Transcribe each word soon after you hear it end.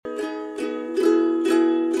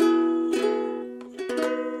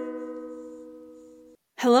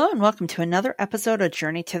Hello and welcome to another episode of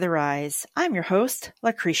Journey to the Rise. I'm your host,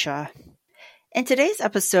 Lucretia. In today's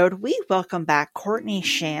episode, we welcome back Courtney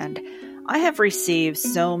Schand. I have received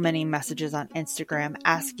so many messages on Instagram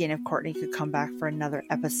asking if Courtney could come back for another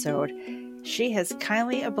episode. She has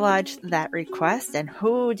kindly obliged that request, and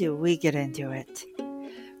who do we get into it?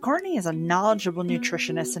 Courtney is a knowledgeable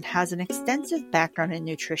nutritionist and has an extensive background in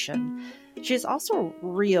nutrition. She is also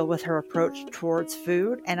real with her approach towards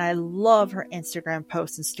food, and I love her Instagram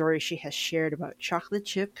posts and stories she has shared about chocolate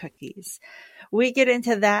chip cookies. We get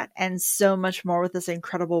into that and so much more with this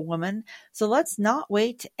incredible woman, so let's not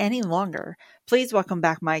wait any longer. Please welcome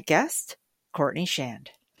back my guest, Courtney Schand.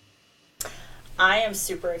 I am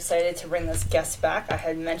super excited to bring this guest back. I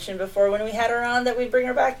had mentioned before when we had her on that we'd bring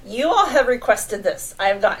her back. You all have requested this. I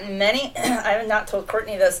have gotten many, I have not told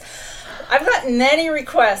Courtney this. I've gotten many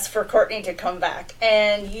requests for Courtney to come back.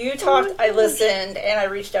 And you talked, I listened, and I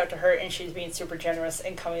reached out to her, and she's being super generous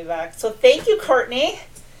in coming back. So thank you, Courtney.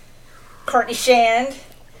 Courtney Schand.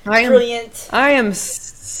 Brilliant. I am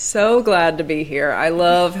so glad to be here. I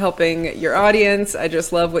love helping your audience. I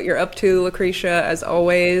just love what you're up to, Lucretia, as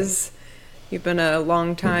always. You've been a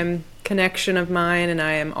long-time connection of mine, and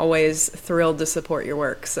I am always thrilled to support your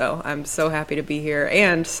work. So I'm so happy to be here,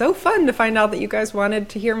 and so fun to find out that you guys wanted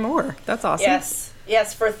to hear more. That's awesome.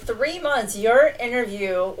 Yes. For 3 months, your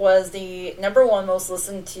interview was the number 1 most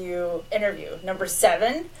listened to interview. Number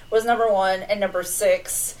 7 was number 1, and number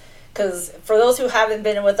 6, because for those who haven't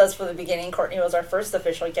been with us from the beginning, Courtney was our first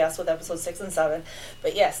official guest with episode 6 and 7.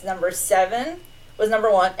 But yes, number 7 was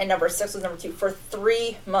number 1, and number 6 was number 2 for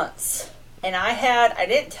 3 months. And I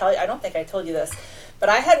didn't tell you, I don't think I told you this, but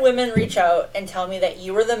I had women reach out and tell me that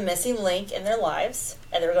you were the missing link in their lives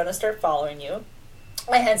and they were going to start following you.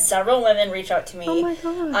 I had several women reach out to me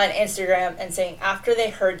on Instagram and saying after they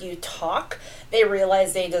heard you talk, they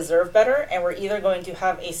realized they deserve better and were either going to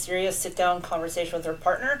have a serious sit-down conversation with their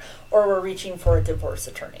partner or were reaching for a divorce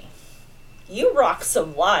attorney. You rock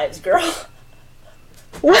some lives, girl.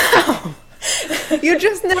 Wow. You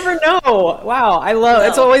just never know. Wow. I love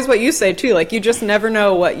it's always what you say too. Like you just never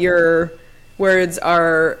know what your words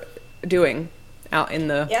are doing out in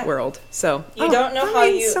the world. So you don't know how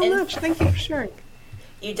you so much. Thank you for sharing.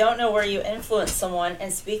 You don't know where you influence someone.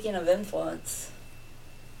 And speaking of influence,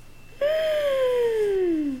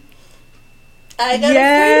 I got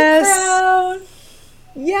a free crown.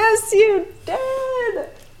 Yes, you did.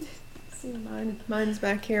 See mine's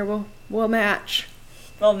back here. We'll match.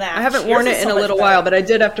 I haven't worn it in a little while, but I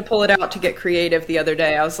did have to pull it out to get creative the other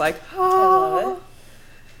day. I was like,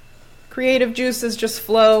 creative juices just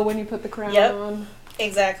flow when you put the crown on.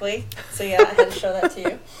 Exactly. So yeah, I had to show that to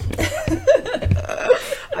you.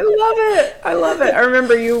 I love it. I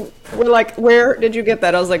remember you were like, where did you get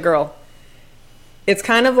that? I was like, girl, it's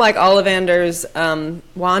kind of like Ollivander's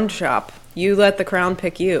wand shop. You let the crown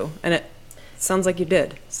pick you, and it sounds like you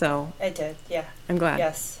did. So I did, yeah. I'm glad.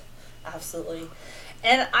 Yes, absolutely.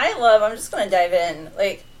 And I'm just going to dive in.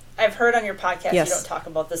 Like, I've heard on your podcast you don't talk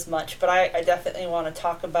about this much, but I definitely want to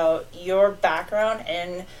talk about your background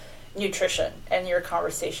in nutrition and your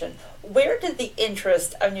conversation. Where did the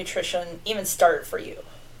interest of nutrition even start for you?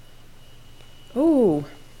 Ooh,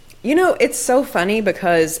 it's so funny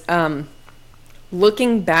because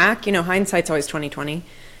looking back, hindsight's always 20/20.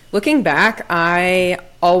 Looking back, I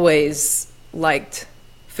always liked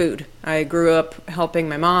food. I grew up helping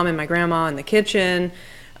my mom and my grandma in the kitchen.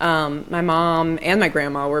 My mom and my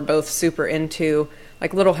grandma were both super into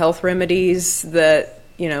like little health remedies that,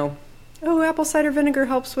 apple cider vinegar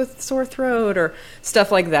helps with sore throat or stuff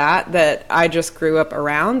like that I just grew up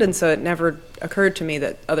around. And so it never occurred to me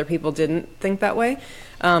that other people didn't think that way.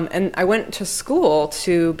 And I went to school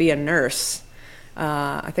to be a nurse.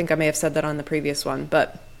 I think I may have said that on the previous one,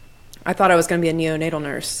 but I thought I was going to be a neonatal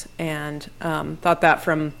nurse and thought that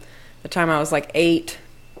from the time I was like 8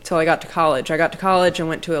 till I got to college. I got to college and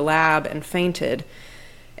went to a lab and fainted.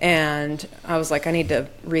 And I was like, I need to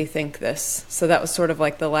rethink this. So that was sort of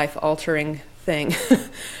like the life-altering thing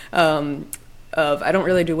of I don't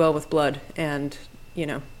really do well with blood and,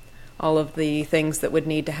 all of the things that would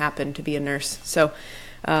need to happen to be a nurse. So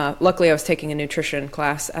luckily I was taking a nutrition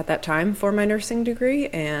class at that time for my nursing degree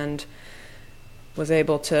and was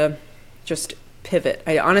able to just pivot.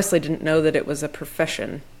 I honestly didn't know that it was a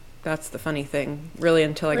profession. That's the funny thing. Really,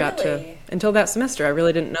 until that semester, I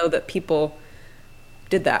really didn't know that people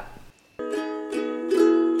did that.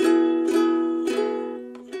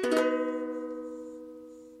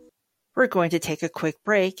 We're going to take a quick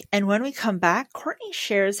break, and when we come back, Courtney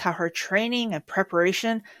shares how her training and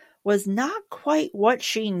preparation was not quite what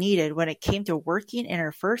she needed when it came to working in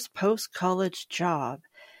her first post-college job.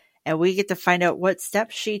 and we get to find out what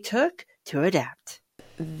steps she took to adapt.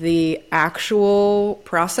 The actual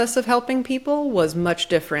process of helping people was much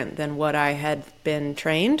different than what I had been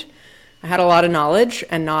trained. I had a lot of knowledge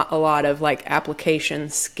and not a lot of application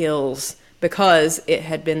skills because it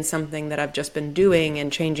had been something that I've just been doing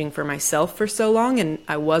and changing for myself for so long, and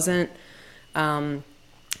I wasn't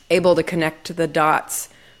able to connect the dots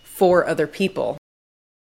for other people.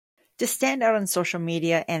 To stand out on social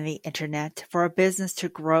media and the internet for a business to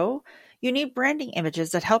grow, you need branding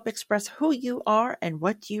images that help express who you are and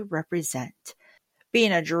what you represent.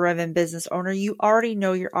 Being a driven business owner, you already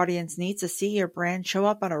know your audience needs to see your brand show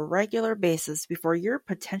up on a regular basis before your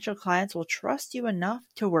potential clients will trust you enough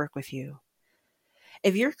to work with you.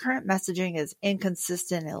 If your current messaging is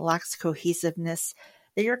inconsistent and lacks cohesiveness,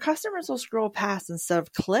 then your customers will scroll past instead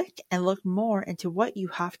of click and look more into what you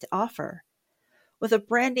have to offer. With a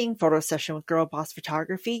branding photo session with Girl Boss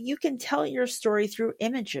Photography, you can tell your story through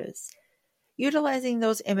images. Utilizing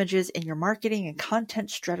those images in your marketing and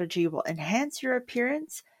content strategy will enhance your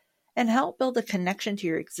appearance and help build a connection to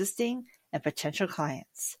your existing and potential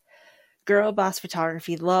clients. Girl Boss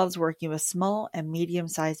Photography loves working with small and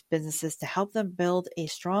medium-sized businesses to help them build a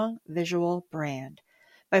strong visual brand.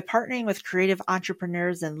 By partnering with creative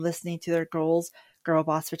entrepreneurs and listening to their goals, Girl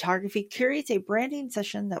Boss Photography curates a branding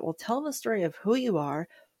session that will tell the story of who you are,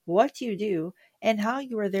 what you do, and how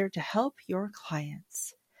you are there to help your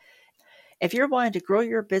clients. If you're wanting to grow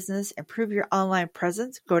your business, improve your online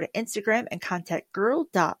presence, go to Instagram and contact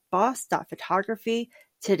girl.boss.photography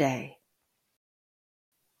today.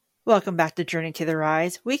 Welcome back to Journey to the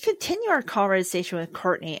Rise. We continue our conversation with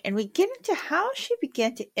Courtney, and we get into how she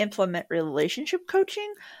began to implement relationship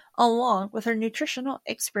coaching along with her nutritional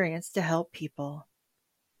experience to help people.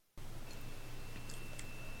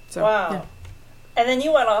 Wow. Yeah. And then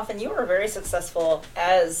you went off and you were very successful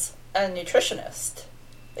as a nutritionist.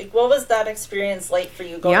 What was that experience like for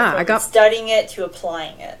you going from studying it to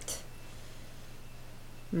applying it?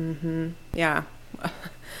 Yeah.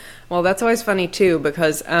 Well, that's always funny too,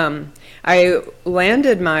 because I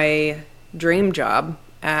landed my dream job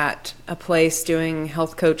at a place doing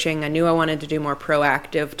health coaching. I knew I wanted to do more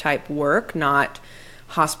proactive type work, not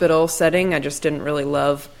hospital setting. I just didn't really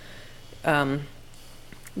love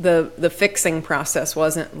the fixing process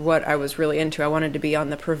wasn't what I was really into. I wanted to be on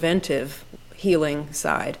the preventive healing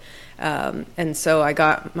side. And so I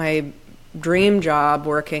got my dream job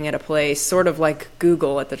working at a place sort of like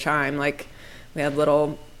Google at the time. We had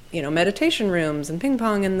little, meditation rooms and ping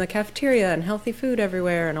pong in the cafeteria and healthy food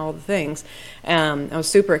everywhere and all the things. I was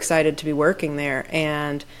super excited to be working there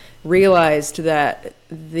and realized that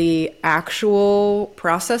the actual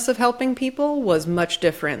process of helping people was much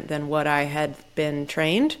different than what I had been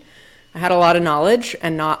trained. I had a lot of knowledge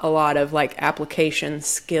and not a lot of application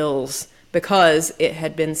skills because it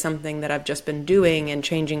had been something that I've just been doing and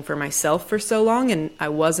changing for myself for so long, and I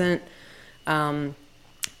wasn't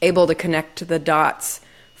able to connect the dots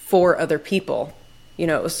for other people.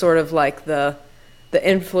 It was sort of like the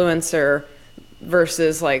influencer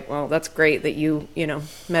versus well, that's great that you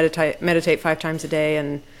meditate 5 times a day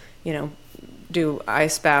and do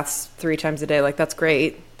ice baths 3 times a day. That's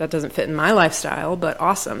great. That doesn't fit in my lifestyle, but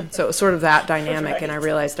awesome. So it was sort of that dynamic. Right. And I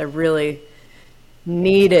realized I really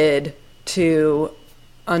needed to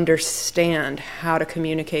understand how to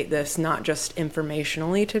communicate this, not just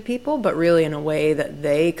informationally to people, but really in a way that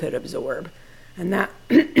they could absorb. And that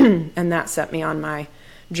and that set me on my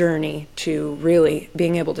journey to really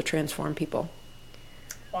being able to transform people.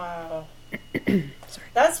 Wow.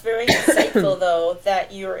 That's very insightful, though,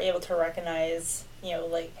 that you were able to recognize,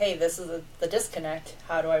 hey, this is the disconnect.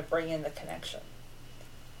 How do I bring in the connection?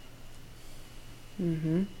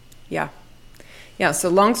 Yeah. Yeah, so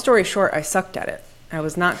long story short, I sucked at it. I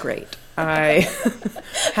was not great. I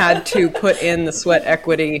had to put in the sweat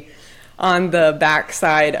equity on the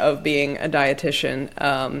backside of being a dietitian.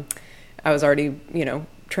 I was already,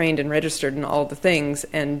 trained and registered and all the things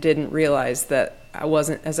and didn't realize that I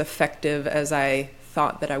wasn't as effective as I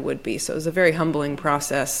thought that I would be. So it was a very humbling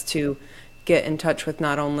process to get in touch with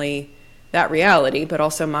not only that reality, but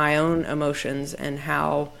also my own emotions and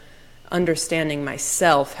how understanding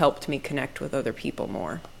myself helped me connect with other people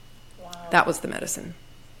more. Wow. That was the medicine.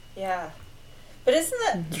 Yeah. But isn't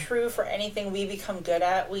that true for anything we become good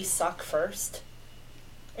at? We suck first.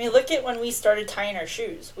 I mean, look at when we started tying our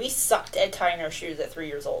shoes. We sucked at tying our shoes at 3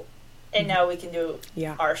 years old. And now we can do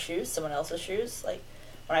our shoes, someone else's shoes.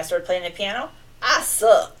 When I started playing the piano, I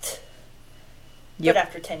sucked. Yep. But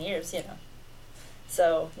after 10 years,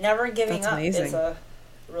 So never giving up is a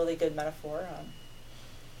really good metaphor on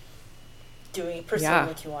pursuing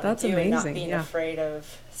what you want to do and not being afraid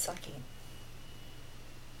of sucking.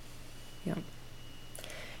 Yeah.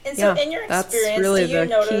 And so in your that's experience, really do you the key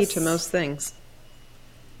notice... to most things.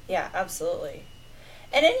 Yeah, absolutely.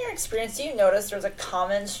 And in your experience, do you notice there's a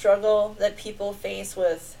common struggle that people face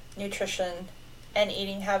with nutrition and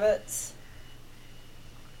eating habits?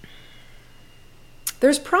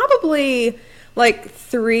 There's probably like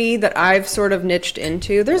 3 that I've sort of niched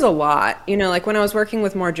into. There's a lot. You know, like when I was working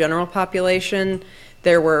with more general population,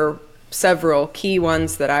 there were several key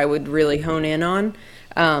ones that I would really hone in on.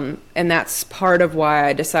 And that's part of why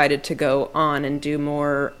I decided to go on and do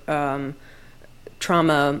more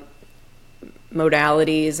trauma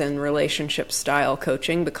modalities and relationship style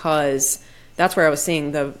coaching, because that's where I was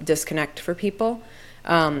seeing the disconnect for people.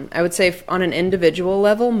 I would say on an individual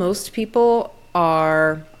level, most people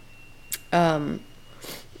are kind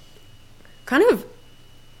of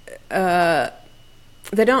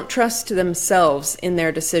they don't trust themselves in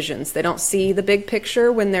their decisions. They don't see the big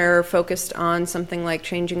picture when they're focused on something like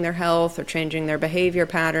changing their health or changing their behavior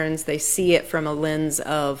patterns. They see it from a lens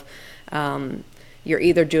of you're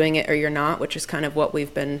either doing it or you're not, which is kind of what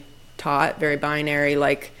we've been taught, very binary,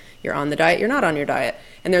 like you're on the diet, you're not on your diet.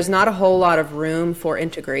 And there's not a whole lot of room for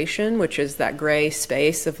integration, which is that gray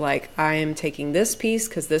space of like, I am taking this piece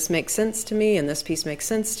because this makes sense to me and this piece makes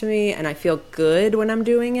sense to me and I feel good when I'm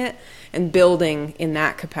doing it, and building in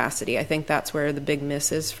that capacity. I think that's where the big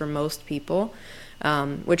miss is for most people,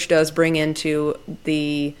 which does bring into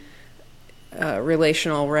the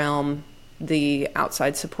relational realm the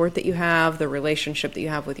outside support that you have, the relationship that you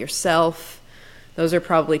have with yourself. Those are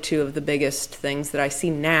probably 2 of the biggest things that I see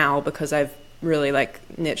now, because I've really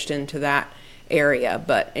like niched into that area.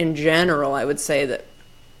 But in general, I would say that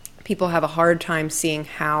people have a hard time seeing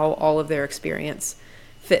how all of their experience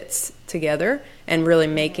fits together and really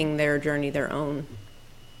making their journey their own.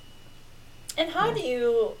 And how do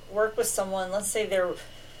you work with someone, let's say they're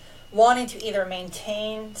wanting to either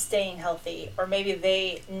maintain staying healthy, or maybe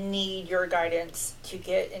they need your guidance to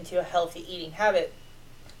get into a healthy eating habit,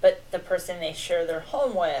 but the person they share their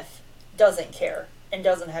home with doesn't care and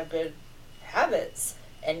doesn't have good habits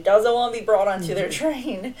and doesn't want to be brought onto their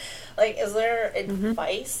train? Like, is there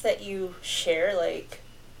advice that you share, like,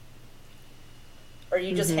 or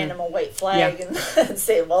you just hand them a white flag and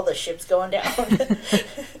say, well, the ship's going down?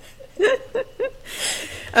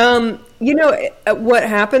 You know, what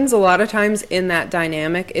happens a lot of times in that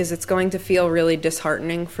dynamic is it's going to feel really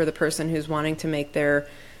disheartening for the person who's wanting to make their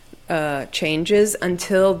changes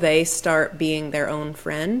until they start being their own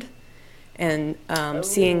friend and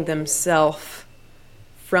seeing themselves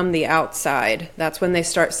from the outside. That's when they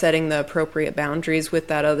start setting the appropriate boundaries with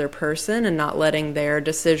that other person and not letting their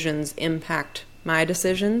decisions impact my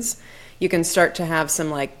decisions. You can start to have some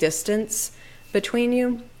like distance between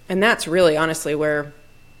you. And that's really honestly where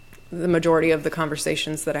the majority of the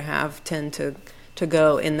conversations that I have tend to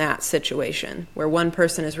go in that situation, where one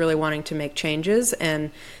person is really wanting to make changes, and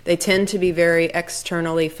they tend to be very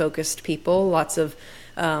externally focused people, lots of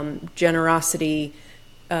generosity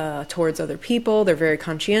towards other people. They're very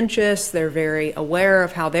conscientious. They're very aware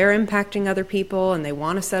of how they're impacting other people, and they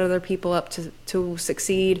want to set other people up to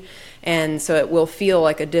succeed. And so it will feel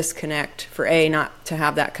like a disconnect for A, not to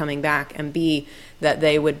have that coming back, and B, that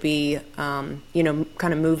they would be, kind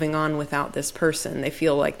of moving on without this person. They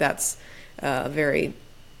feel like that's very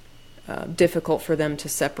difficult for them to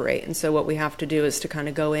separate. And so what we have to do is to kind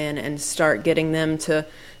of go in and start getting them to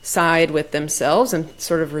side with themselves and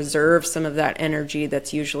sort of reserve some of that energy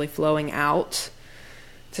that's usually flowing out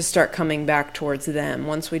to start coming back towards them.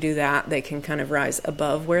 Once we do that, they can kind of rise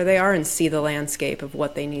above where they are and see the landscape of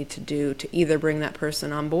what they need to do to either bring that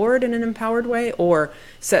person on board in an empowered way or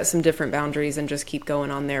set some different boundaries and just keep going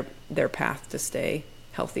on their path to stay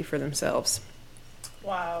healthy for themselves.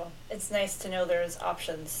 Wow. It's nice to know there's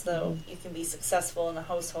options, so you can be successful in a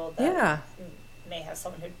household that may have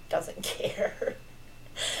someone who doesn't care.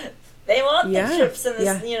 They want the chips and the,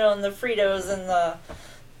 and the Fritos and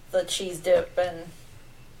the cheese dip, and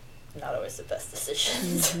not always the best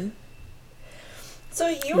decisions. So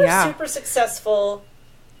you were super successful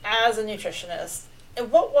as a nutritionist. And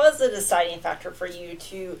what was the deciding factor for you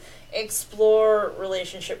to explore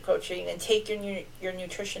relationship coaching and take your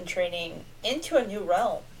nutrition training into a new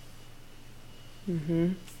realm?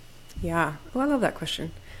 Yeah. Well, I love that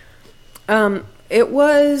question. It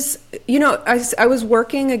was, I was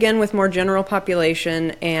working again with more general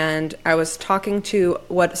population, and I was talking to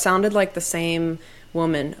what sounded like the same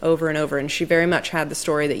woman over and over. And she very much had the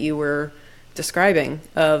story that you were describing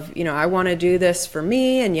of, I want to do this for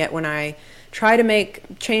me. And yet when I try to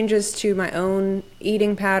make changes to my own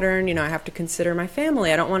eating pattern. I have to consider my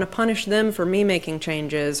family. I don't want to punish them for me making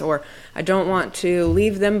changes, or I don't want to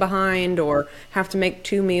leave them behind or have to make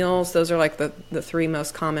 2 meals. Those are like the 3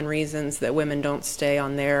 most common reasons that women don't stay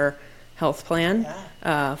on their health plan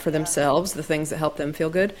for themselves, the things that help them feel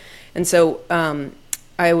good. And so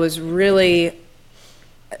I was really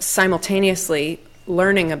simultaneously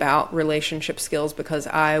learning about relationship skills because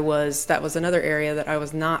that was another area that I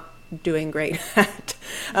was not doing great at.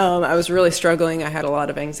 I was really struggling. I had a lot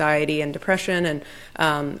of anxiety and depression,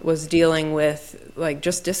 and was dealing with like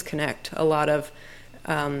just disconnect, a lot of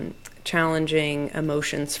challenging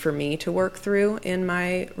emotions for me to work through in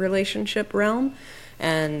my relationship realm.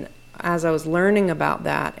 And as I was learning about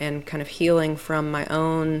that and kind of healing from my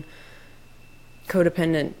own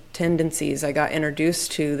codependent tendencies, I got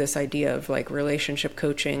introduced to this idea of like relationship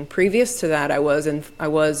coaching. Previous to that, I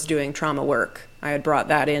was doing trauma work. I had brought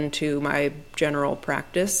that into my general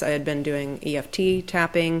practice. I had been doing EFT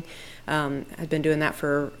tapping. I'd been doing that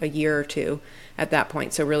for a year or 2 at that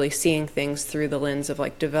point. So really seeing things through the lens of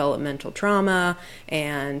like developmental trauma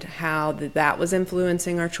and how that was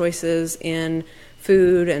influencing our choices in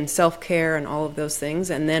food and self-care and all of those things.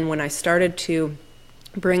 And then when I started to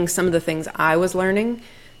bring some of the things I was learning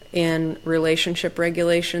in relationship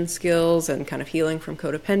regulation skills and kind of healing from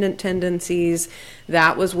codependent tendencies,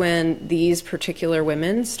 that was when these particular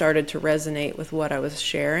women started to resonate with what I was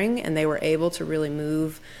sharing, and they were able to really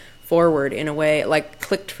move forward in a way it like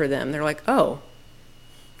clicked for them. They're like, oh,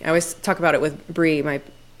 I always talk about it with Bree, my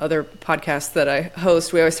other podcast that I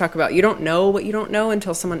host. We always talk about you don't know what you don't know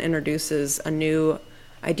until someone introduces a new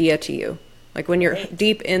idea to you. Like when you're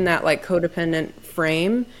deep in that like codependent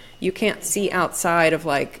frame, you can't see outside of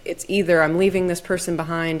like, it's either I'm leaving this person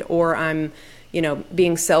behind or I'm,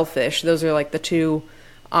 being selfish. Those are like the 2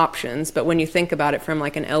 options. But when you think about it from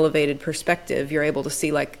like an elevated perspective, you're able to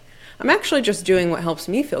see like, I'm actually just doing what helps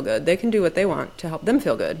me feel good. They can do what they want to help them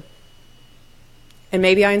feel good. And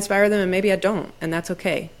maybe I inspire them and maybe I don't, and that's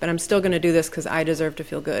okay. But I'm still going to do this because I deserve to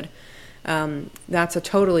feel good. That's a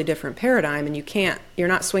totally different paradigm, and you're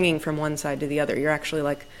not swinging from one side to the other. You're actually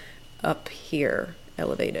like up here,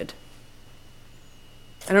 elevated.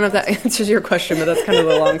 I don't know if that answers your question, but that's kind of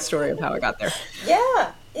the long story of how I got there.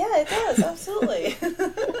 Yeah, it does, absolutely.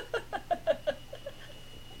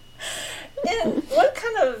 And what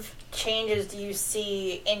kind of changes do you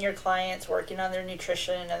see in your clients working on their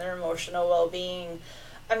nutrition and their emotional well-being?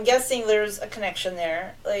 I'm guessing there's a connection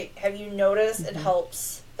there. Like, have you noticed it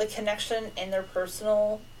helps the connection in their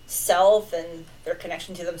personal self and their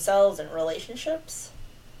connection to themselves and relationships?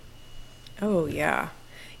 Oh, yeah.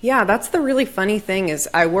 Yeah, that's the really funny thing is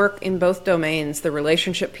I work in both domains, the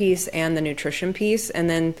relationship piece and the nutrition piece. And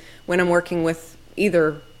then when I'm working with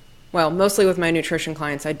mostly with my nutrition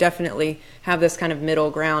clients, I definitely have this kind of middle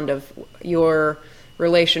ground of your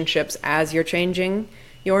relationships as you're changing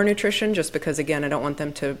your nutrition, just because, again, I don't want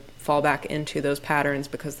them to fall back into those patterns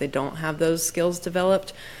because they don't have those skills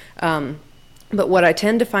developed. But what I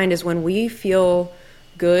tend to find is when we feel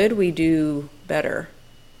good, we do better.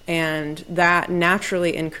 And that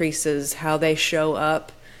naturally increases how they show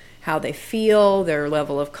up, how they feel, their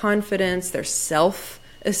level of confidence, their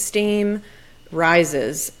self-esteem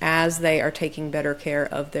rises as they are taking better care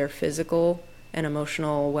of their physical and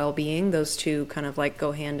emotional well-being. Those 2 kind of like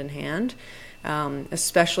go hand in hand,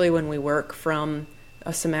 especially when we work from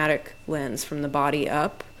a somatic lens, from the body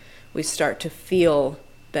up. We start to feel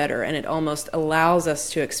better, and it almost allows us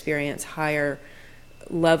to experience higher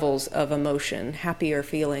levels of emotion, happier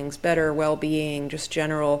feelings, better well-being, just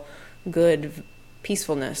general good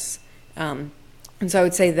peacefulness. And so I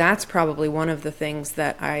would say that's probably one of the things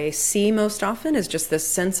that I see most often is just this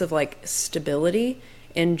sense of like stability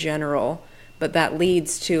in general, but that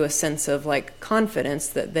leads to a sense of like confidence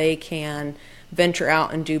that they can venture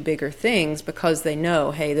out and do bigger things because they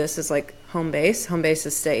know, hey, this is like home base. Home base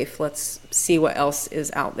is safe. Let's see what else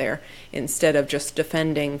is out there, instead of just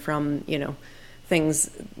defending from, things,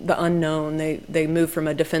 the unknown. They move from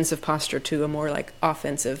a defensive posture to a more like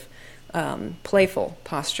offensive, playful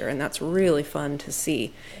posture, and that's really fun to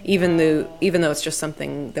see. Even though it's just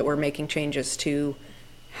something that we're making changes to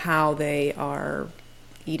how they are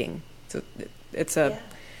eating. So it's a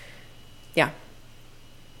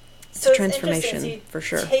it's a transformation for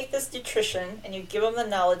sure. Take this nutrition and you give them the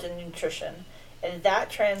knowledge in nutrition, and that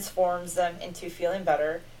transforms them into feeling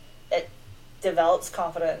better. It develops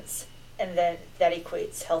confidence. And then that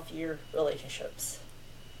equates healthier relationships.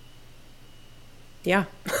 Yeah.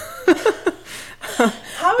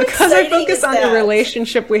 How because I focus on the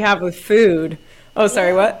relationship we have with food. Oh,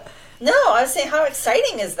 sorry, what? No, I was saying, how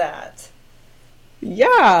exciting is that?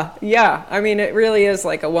 Yeah. I mean, it really is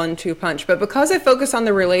like a 1-2 punch. But because I focus on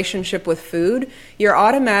the relationship with food, you're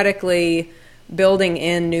automatically building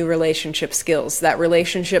in new relationship skills. That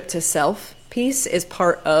relationship to self piece is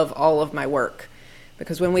part of all of my work.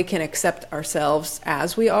 Because when we can accept ourselves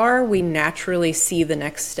as we are, we naturally see the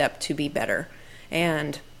next step to be better.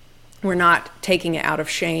 And we're not taking it out of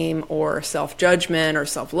shame or self-judgment or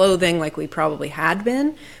self-loathing like we probably had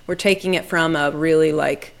been. We're taking it from a really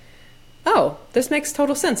like, oh, this makes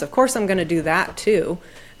total sense. Of course I'm going to do that too.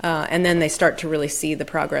 And then they start to really see the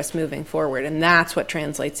progress moving forward. And that's what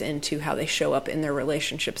translates into how they show up in their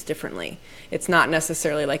relationships differently. It's not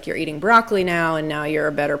necessarily like you're eating broccoli now and now you're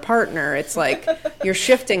a better partner. It's like you're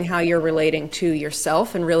shifting how you're relating to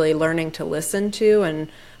yourself and really learning to listen to and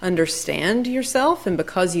understand yourself. And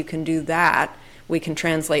because you can do that, we can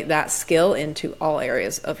translate that skill into all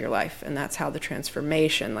areas of your life. And that's how the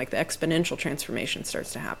transformation, like the exponential transformation,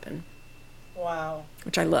 starts to happen. Wow.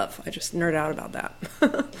 Which I love. I just nerd out about that.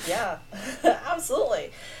 Yeah,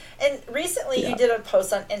 absolutely. And recently you did a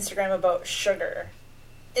post on Instagram about sugar.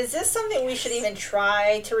 Is this something we should even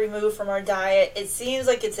try to remove from our diet? It seems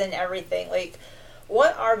like it's in everything. Like,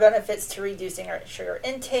 what are benefits to reducing our sugar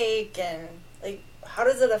intake? And, like, how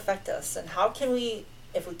does it affect us? And how can we,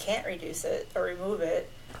 if we can't reduce it or remove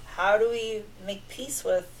it, how do we make peace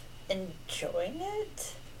with enjoying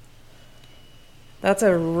it? That's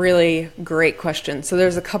a really great question. So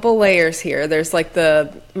there's a couple layers here. There's like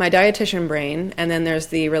my dietitian brain, and then there's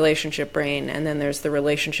the relationship brain, and then there's the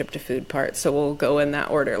relationship to food part. So we'll go in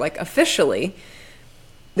that order. Like officially,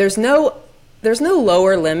 there's no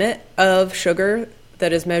lower limit of sugar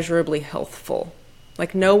that is measurably healthful.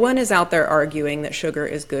 Like no one is out there arguing that sugar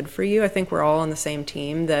is good for you. I think we're all on the same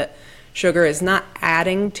team that sugar is not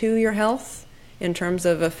adding to your health in terms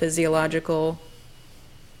of a physiological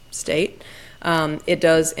state. It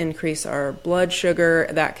does increase our blood sugar.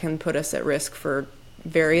 That can put us at risk for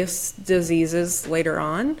various diseases later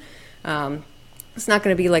on. It's not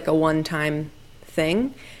going to be like a one-time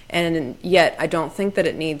thing. And yet I don't think that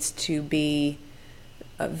it needs to be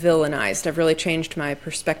villainized. I've really changed my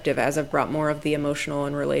perspective as I've brought more of the emotional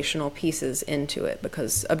and relational pieces into it,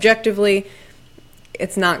 because objectively,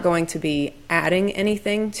 it's not going to be adding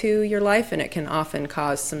anything to your life, and it can often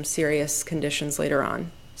cause some serious conditions later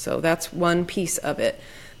on. So that's one piece of it.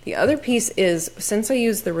 The other piece is, since I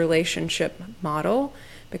use the relationship model,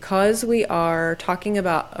 because we are talking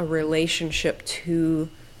about a relationship to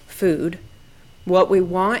food, what we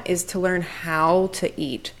want is to learn how to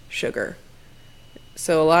eat sugar.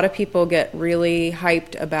 So a lot of people get really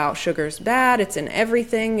hyped about sugar's bad, it's in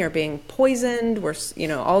everything, you're being poisoned,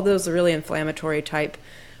 all those really inflammatory type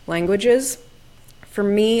languages, for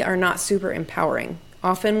me, are not super empowering.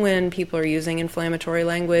 Often when people are using inflammatory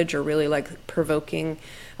language or really like provoking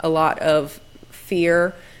a lot of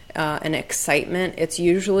fear and excitement, it's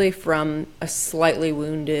usually from a slightly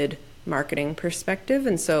wounded marketing perspective.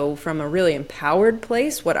 And so from a really empowered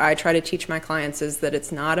place, what I try to teach my clients is that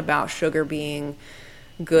it's not about sugar being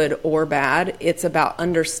good or bad. It's about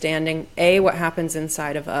understanding, A, what happens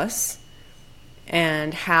inside of us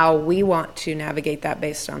and how we want to navigate that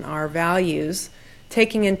based on our values,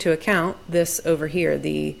 taking into account this over here,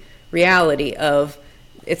 the reality of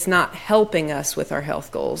it's not helping us with our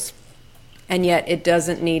health goals. And yet it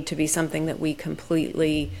doesn't need to be something that we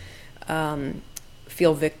completely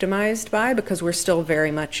feel victimized by, because we're still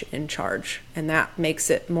very much in charge. And that makes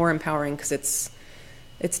it more empowering, because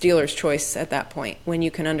it's dealer's choice at that point. When you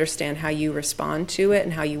can understand how you respond to it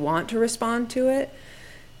and how you want to respond to it,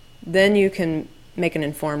 then you can make an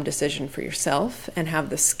informed decision for yourself and have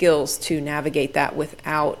the skills to navigate that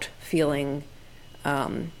without feeling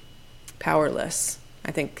powerless.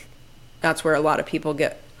 I think that's where a lot of people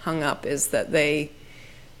get hung up, is that they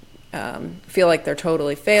feel like they're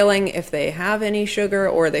totally failing if they have any sugar,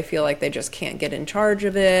 or they feel like they just can't get in charge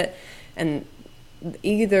of it. And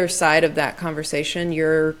either side of that conversation,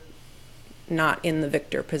 you're not in the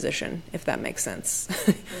victor position, if that makes sense.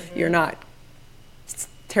 Mm-hmm. You're not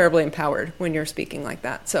terribly empowered when you're speaking like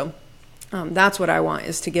that. So that's what I want,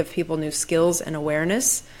 is to give people new skills and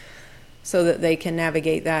awareness so that they can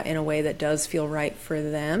navigate that in a way that does feel right for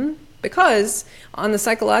them. Because on the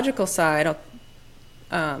psychological side,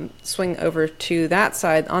 I'll swing over to that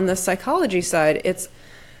side. On the psychology side, it's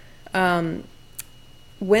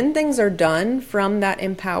when things are done from that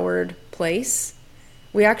empowered place,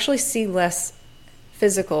 we actually see less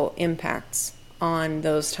physical impacts on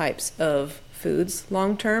those types of foods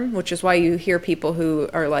long term, which is why you hear people who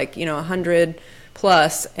are like, 100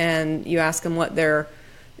 plus, and you ask them what their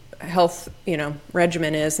health,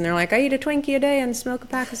 regimen is, and they're like, I eat a Twinkie a day and smoke a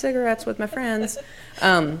pack of cigarettes with my friends.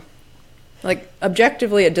 Like,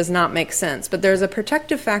 objectively, it does not make sense. But there's a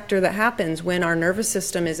protective factor that happens when our nervous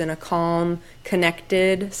system is in a calm,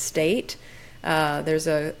 connected state. There's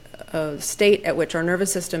a state at which our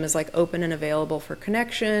nervous system is like open and available for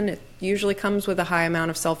connection. It usually comes with a high amount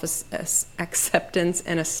of self-acceptance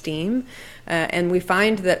and esteem. And we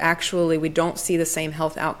find that actually we don't see the same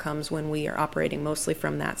health outcomes when we are operating mostly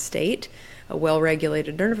from that state, a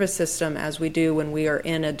well-regulated nervous system, as we do when we are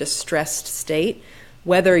in a distressed state,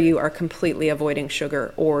 whether you are completely avoiding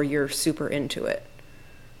sugar or you're super into it.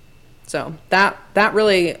 So that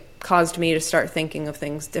really caused me to start thinking of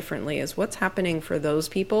things differently, is what's happening for those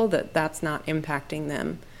people that's not impacting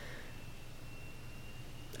them.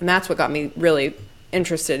 And that's what got me really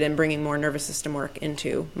interested in bringing more nervous system work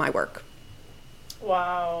into my work.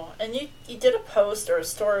 Wow. And you did a post or a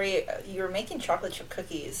story, you were making chocolate chip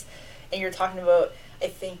cookies, and you're talking about, I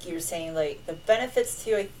think you were saying like the benefits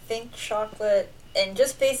to, I think, chocolate, and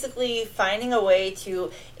just basically finding a way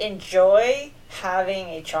to enjoy having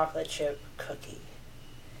a chocolate chip cookie.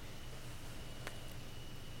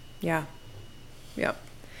 Yeah. Yep.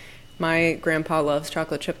 My grandpa loves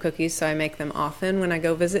chocolate chip cookies, so I make them often when I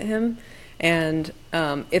go visit him. And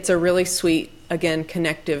it's a really sweet, again,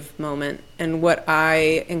 connective moment. And what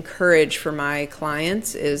I encourage for my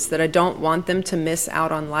clients is that I don't want them to miss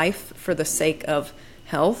out on life for the sake of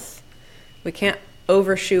health. We can't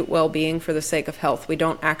overshoot well-being for the sake of health. We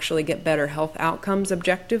don't actually get better health outcomes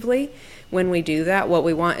objectively when we do that. What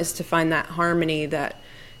we want is to find that harmony, that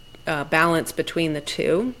balance between the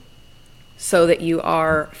two, so that you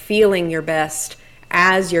are feeling your best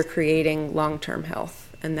as you're creating long-term health.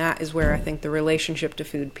 And that is where I think the relationship to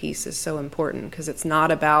food piece is so important, because it's not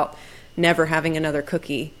about never having another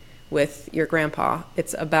cookie with your grandpa.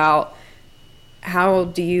 It's about how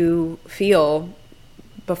do you feel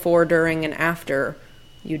before, during, and after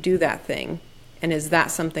you do that thing. And is that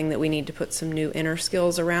something that we need to put some new inner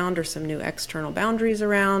skills around or some new external boundaries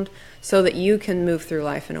around so that you can move through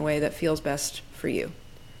life in a way that feels best for you?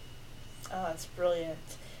 Oh, that's brilliant.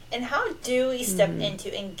 And how do we step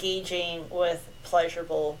into engaging with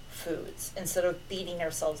pleasurable foods instead of beating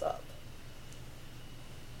ourselves up?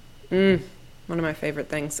 One of my favorite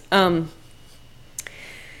things.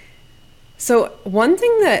 So one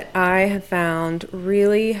thing that I have found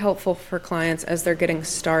really helpful for clients as they're getting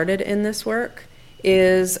started in this work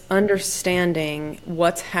is understanding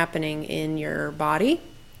what's happening in your body.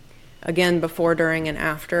 Again, before, during, and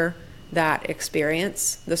after that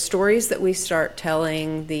experience. The stories that we start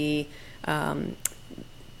telling, the kind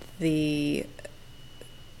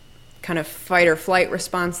of fight or flight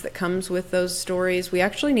response that comes with those stories, we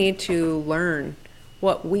actually need to learn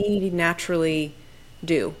what we naturally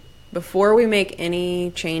do. Before we make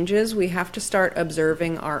any changes, we have to start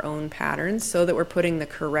observing our own patterns so that we're putting the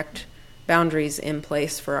correct boundaries in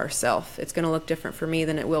place for ourselves. It's going to look different for me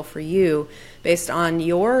than it will for you based on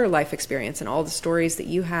your life experience and all the stories that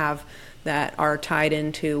you have that are tied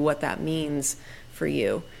into what that means for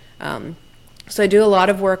you. So I do a lot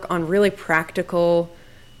of work on really practical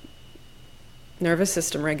nervous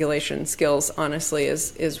system regulation skills, honestly,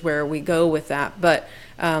 is where we go with that. But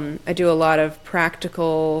I do a lot of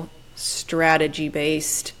practical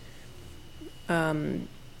strategy-based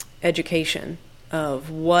education of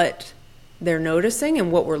what they're noticing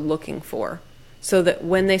and what we're looking for, so that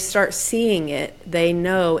when they start seeing it, they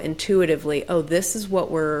know intuitively, oh, this is what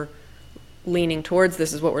we're leaning towards,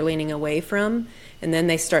 this is what we're leaning away from, and then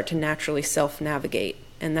they start to naturally self-navigate.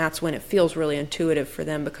 And that's when it feels really intuitive for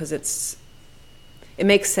them, because it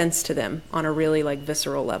makes sense to them on a really like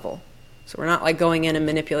visceral level. So we're not like going in and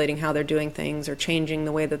manipulating how they're doing things or changing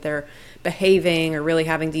the way that they're behaving or really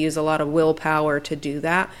having to use a lot of willpower to do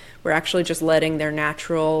that. We're actually just letting their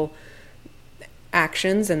natural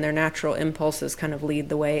actions and their natural impulses kind of lead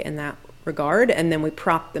the way in that regard, and then we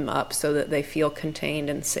prop them up so that they feel contained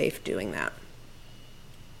and safe doing that.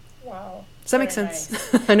 Wow. Does that make sense?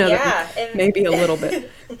 Nice. I know that may be a little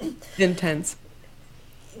bit intense.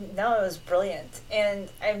 No, it was brilliant. And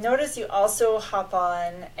I've noticed you also hop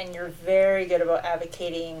on and you're very good about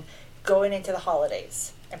advocating going into the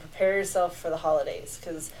holidays and prepare yourself for the holidays,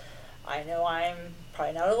 because I know I'm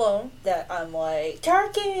probably not alone that I'm like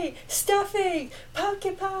turkey, stuffing,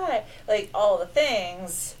 pumpkin pie, like all the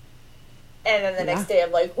things. And then the next day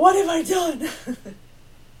I'm like, what have I done?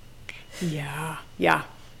 Yeah.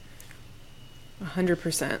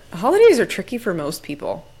 100%. Holidays are tricky for most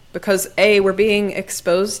people because we're being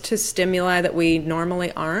exposed to stimuli that we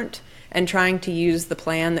normally aren't and trying to use the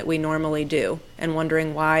plan that we normally do and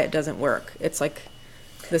wondering why it doesn't work. It's like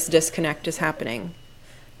this disconnect is happening.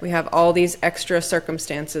 We have all these extra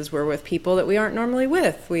circumstances. We're with people that we aren't normally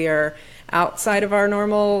with. We are outside of our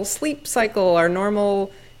normal sleep cycle, our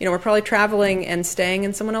normal, we're probably traveling and staying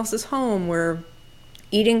in someone else's home. We're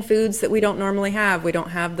eating foods that we don't normally have. We don't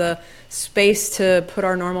have the space to put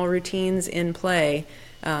our normal routines in play.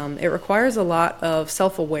 It requires a lot of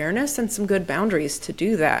self-awareness and some good boundaries to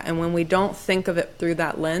do that. And when we don't think of it through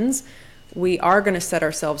that lens, we are going to set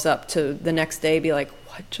ourselves up to the next day be like,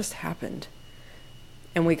 what just happened?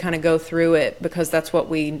 And we kind of go through it because that's what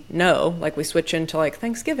we know. Like we switch into like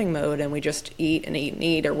Thanksgiving mode and we just eat and eat and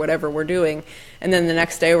eat or whatever we're doing. And then the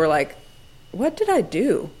next day we're like, what did I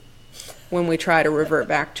do? When we try to revert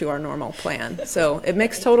back to our normal plan. So it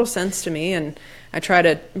makes total sense to me, and I try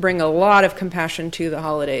to bring a lot of compassion to the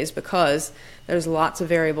holidays because there's lots of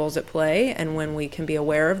variables at play, and when we can be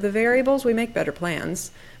aware of the variables, we make better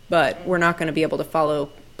plans. But we're not going to be able to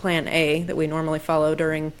follow plan A that we normally follow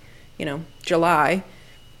during, July.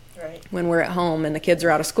 Right. When we're at home and the kids are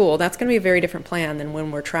out of school. That's going to be a very different plan than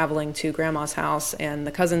when we're traveling to grandma's house and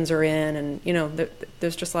the cousins are in, and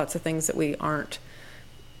there's just lots of things that we aren't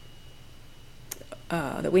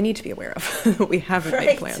that we need to be aware of, that we haven't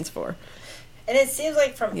made plans for. And it seems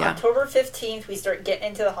like from October 15th, we start getting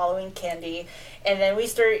into the Halloween candy, and then we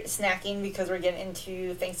start snacking because we're getting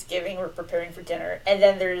into Thanksgiving, we're preparing for dinner, and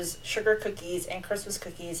then there's sugar cookies and Christmas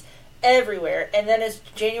cookies everywhere, and then it's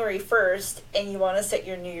January 1st, and you want to set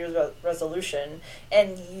your New Year's resolution,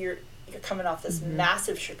 and you're coming off this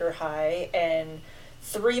massive sugar high, and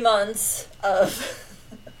 3 months of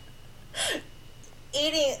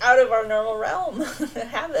eating out of our normal realm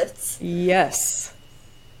habits. Yes.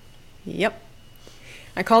 Yep.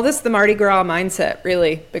 I call this the Mardi Gras mindset,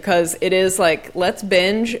 really, because it is like, let's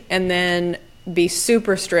binge and then be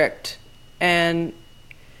super strict. And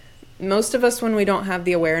most of us, when we don't have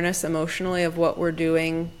the awareness emotionally of what we're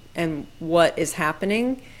doing and what is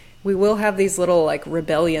happening, we will have these little like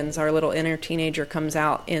rebellions. Our little inner teenager comes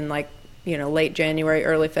out in like, late January,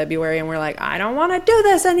 early February, and we're like, I don't want to do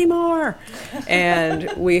this anymore.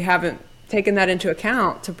 And we haven't taken that into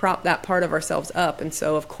account to prop that part of ourselves up. And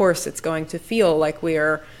so, of course, it's going to feel like we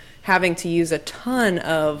are having to use a ton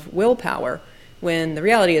of willpower, when the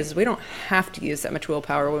reality is we don't have to use that much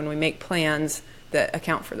willpower when we make plans that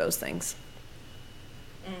account for those things.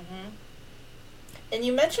 Mm-hmm. And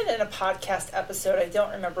you mentioned in a podcast episode, I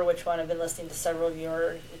don't remember which one, I've been listening to several of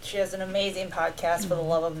your, she has an amazing podcast, For the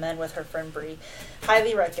Love of Men, with her friend Bree.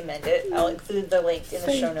 Highly recommend it. I'll include the link in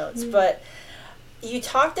the show notes. But you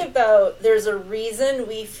talked about there's a reason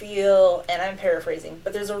we feel, and I'm paraphrasing,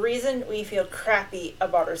 but there's a reason we feel crappy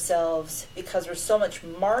about ourselves because there's so much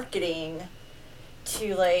marketing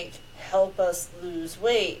to like help us lose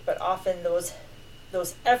weight, but often those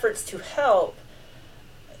efforts to help,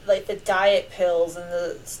 like the diet pills and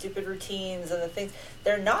the stupid routines and the things,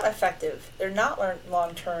 they're not effective. They're not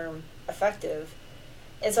long-term effective.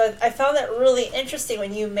 And so I found that really interesting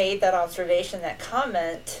when you made that observation, that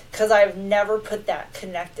comment, because I've never put that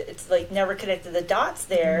connected. It's like never connected the dots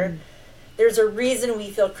there. There's a reason we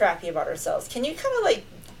feel crappy about ourselves. Can you kind of like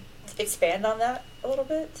expand on that a little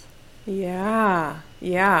bit? Yeah.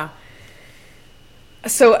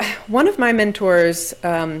 So one of my mentors,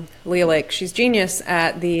 Leah Lake, she's genius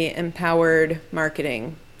at the empowered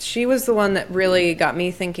marketing. She was the one that really got me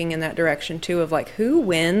thinking in that direction too, of like, who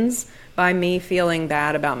wins by me feeling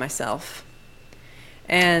bad about myself?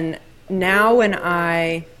 And now when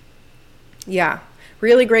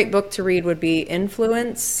really great book to read would be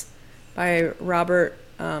Influence by Robert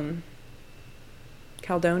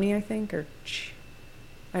Cialdini, I think, or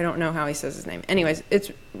I don't know how he says his name. Anyways, it's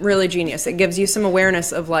really genius. It gives you some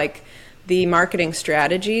awareness of like the marketing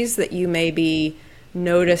strategies that you may be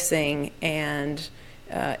noticing, and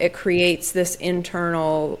it creates this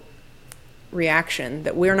internal reaction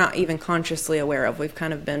that we're not even consciously aware of. We've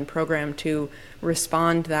kind of been programmed to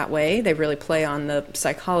respond that way. They really play on the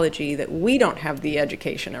psychology that we don't have the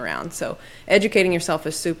education around. So educating yourself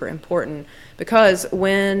is super important, because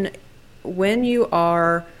when you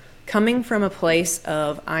are coming from a place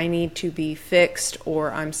of I need to be fixed,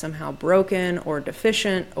 or I'm somehow broken or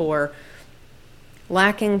deficient or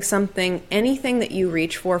lacking something, anything that you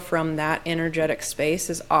reach for from that energetic space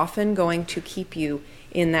is often going to keep you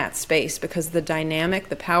in that space, because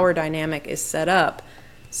the power dynamic is set up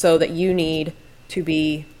so that you need to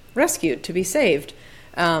be rescued, to be saved.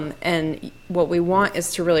 And what we want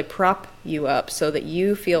is to really prop you up so that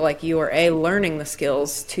you feel like you are learning the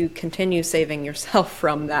skills to continue saving yourself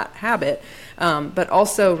from that habit, but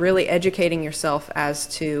also really educating yourself as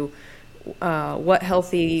to what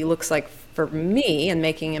healthy looks like for me, and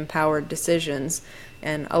making empowered decisions.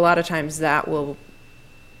 And a lot of times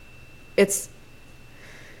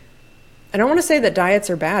I don't want to say that diets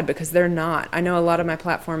are bad, because they're not. I know a lot of my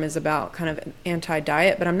platform is about kind of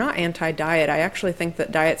anti-diet, but I'm not anti-diet. I actually think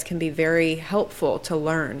that diets can be very helpful to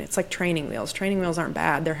learn. It's like training wheels. Training wheels aren't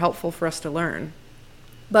bad. They're helpful for us to learn.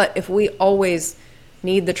 But if we always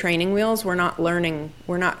need the training wheels, we're not learning,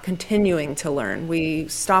 we're not continuing to learn. We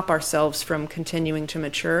stop ourselves from continuing to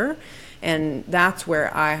mature. And that's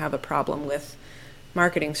where I have a problem with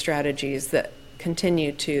marketing strategies that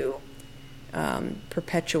continue to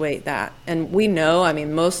perpetuate that. And we know, I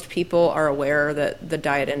mean, most people are aware that the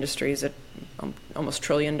diet industry is a almost $1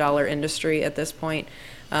 trillion industry at this point.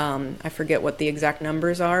 I forget what the exact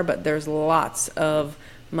numbers are, but there's lots of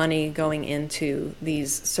money going into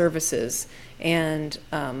these services. And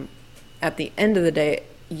at the end of the day,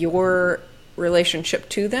 your relationship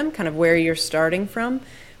to them, kind of where you're starting from,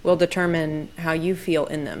 will determine how you feel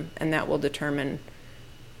in them. And that will determine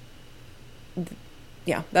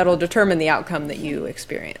that'll determine the outcome that you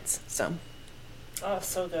experience. So, oh,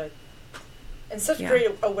 so good, and such great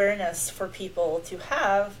awareness for people to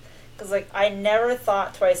have, because like I never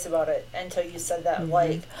thought twice about it until you said that. Mm-hmm.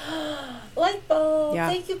 Like, light bulb. Yeah.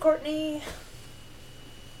 Thank you, Courtney.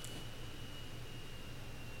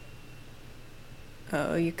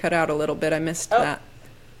 Oh, you cut out a little bit. I missed that.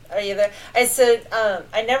 Are you there? I said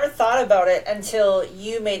I never thought about it until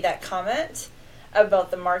you made that comment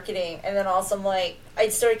about the marketing, and then also I'm like, I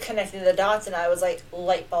started connecting the dots, and I was like,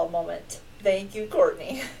 light bulb moment. Thank you,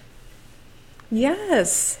 Courtney.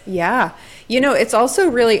 Yes. Yeah. You know, it's also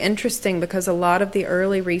really interesting because a lot of the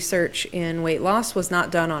early research in weight loss was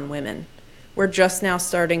not done on women. We're just now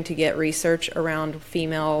starting to get research around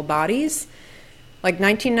female bodies. Like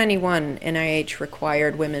 1991, NIH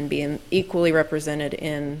required women being equally represented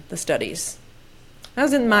in the studies. That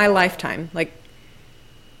was in my lifetime. Like,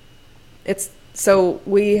 so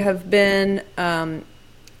we have been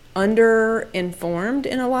under-informed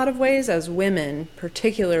in a lot of ways as women,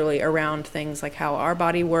 particularly around things like how our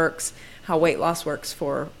body works, how weight loss works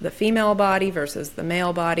for the female body versus the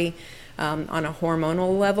male body. On a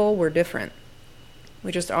hormonal level, we're different.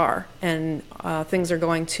 We just are. And things are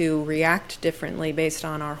going to react differently based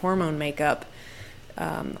on our hormone makeup,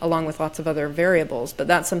 along with lots of other variables. But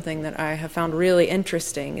that's something that I have found really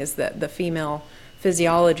interesting, is that the female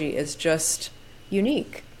physiology is just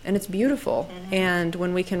unique, and it's beautiful. Mm-hmm. And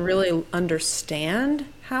when we can really understand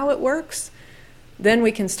how it works, then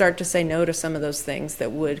we can start to say no to some of those things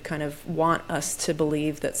that would kind of want us to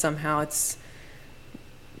believe that somehow it's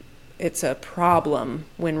a problem,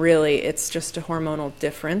 when really it's just a hormonal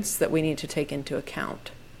difference that we need to take into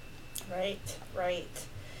account. Right.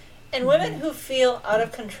 And women who feel out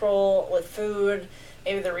of control with food,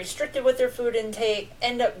 maybe they're restricted with their food intake,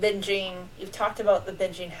 end up binging. You've talked about the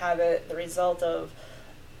binging habit,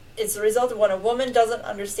 it's the result of when a woman doesn't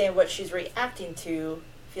understand what she's reacting to,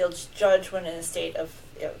 feels judged when in a state of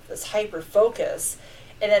this hyper focus,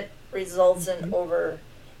 and it results in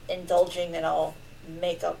overindulging, and I'll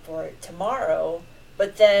make up for it tomorrow.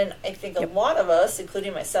 But then I think a lot of us,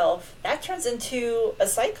 including myself, that turns into a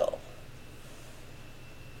cycle.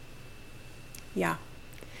 Yeah.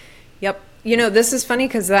 Yep. You know, this is funny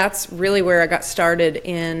because that's really where I got started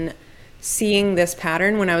in seeing this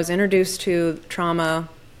pattern when I was introduced to trauma,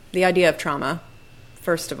 the idea of trauma,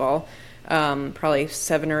 first of all, probably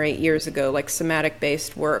 7 or 8 years ago. Like,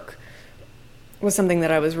 somatic-based work was something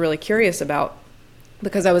that I was really curious about,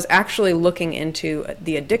 because I was actually looking into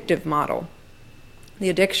the addictive model. The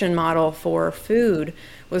addiction model for food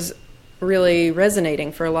was really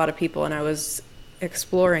resonating for a lot of people, and I was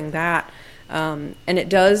exploring that. And it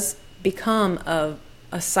does become a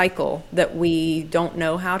cycle that we don't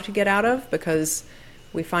know how to get out of, because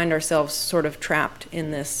we find ourselves sort of trapped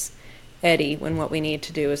in this eddy when what we need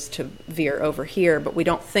to do is to veer over here. But we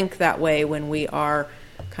don't think that way when we are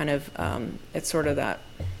kind of, it's sort of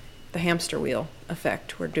the hamster wheel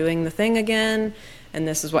effect. We're doing the thing again, and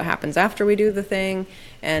this is what happens after we do the thing.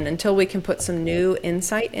 And until we can put some new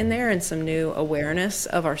insight in there and some new awareness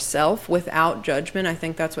of ourself without judgment, I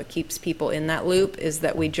think that's what keeps people in that loop, is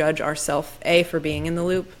that we judge ourselves, for being in the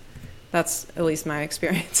loop. That's at least my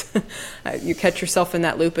experience. You catch yourself in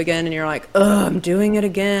that loop again, and you're like, I'm doing it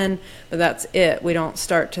again. But that's it. We don't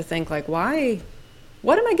start to think like, why?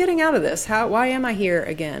 What am I getting out of this? Why am I here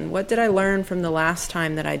again? What did I learn from the last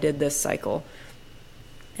time that I did this cycle?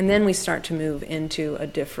 And then we start to move into a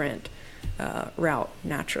different route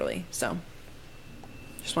naturally. So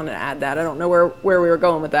just wanted to add that. I don't know where we were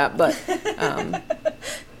going with that, but thought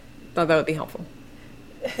that would be helpful.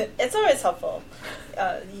 It's always helpful.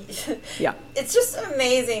 Yeah. It's just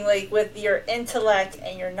amazing, like, with your intellect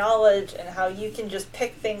and your knowledge and how you can just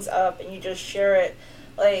pick things up and you just share it.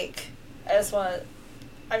 Like, I just want to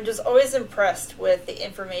I'm just always impressed with the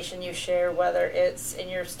information you share, whether it's in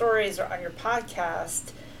your stories or on your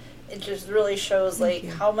podcast. It just really shows Thank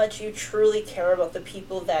you. how much you truly care about the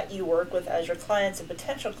people that you work with as your clients and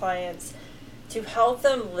potential clients to help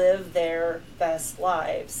them live their best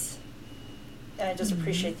lives. And I just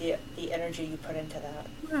appreciate the energy you put into that.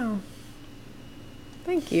 Wow.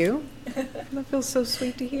 Thank you. That feels so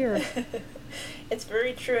sweet to hear. It's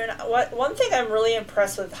very true. And one thing I'm really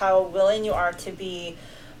impressed with, how willing you are to be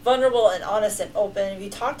vulnerable and honest and open. You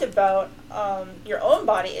talked about your own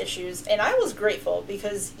body issues, and I was grateful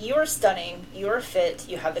because you are stunning, you are fit,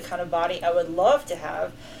 you have the kind of body I would love to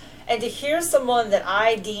have. And to hear someone that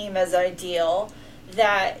I deem as ideal,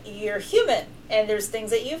 that you're human and there's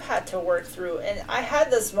things that you've had to work through. And I had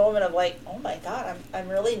this moment of like, oh my God, I'm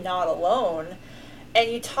really not alone. And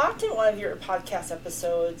you talked in one of your podcast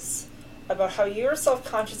episodes about how you were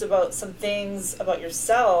self-conscious about some things about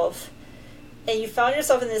yourself, and you found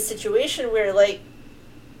yourself in this situation where like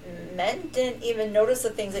men didn't even notice the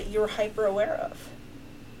things that you were hyper aware of.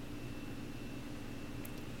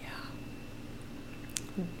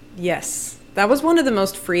 Yes. That was one of the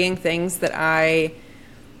most freeing things that I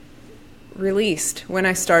released when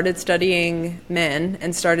I started studying men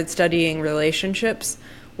and started studying relationships,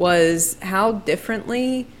 was how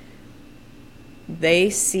differently they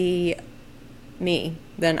see me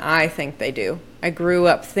than I think they do. I grew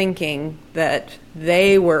up thinking that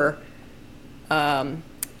they were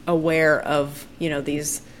aware of,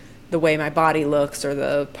 the way my body looks, or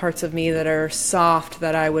the parts of me that are soft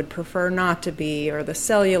that I would prefer not to be, or the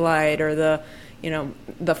cellulite, or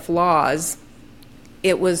the flaws.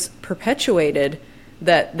 It was perpetuated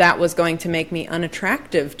that was going to make me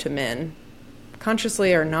unattractive to men.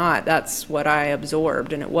 Consciously or not, that's what I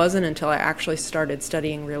absorbed. And it wasn't until I actually started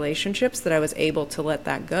studying relationships that I was able to let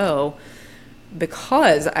that go,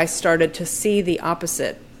 because I started to see the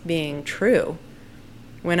opposite being true.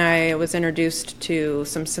 When I was introduced to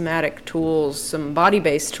some somatic tools, some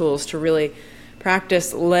body-based tools to really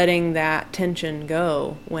practice letting that tension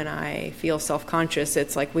go when I feel self-conscious,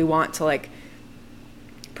 it's like we want to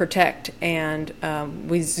protect, and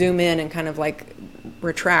we zoom in and kind of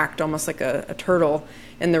retract, almost like a turtle.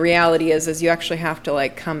 And the reality is you actually have to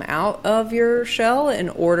come out of your shell in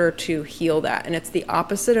order to heal that. And it's the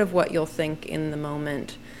opposite of what you'll think in the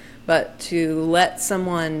moment. But to let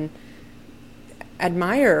someone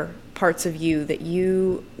admire parts of you that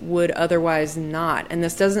you would otherwise not. And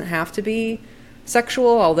this doesn't have to be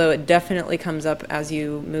sexual, although it definitely comes up as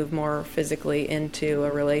you move more physically into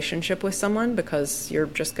a relationship with someone, because you're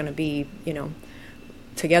just going to be,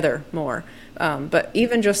 together more. But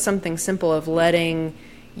even just something simple of letting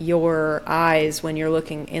your eyes, when you're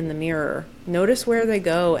looking in the mirror, notice where they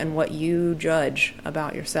go and what you judge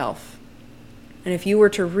about yourself. And if you were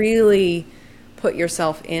to really put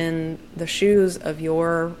yourself in the shoes of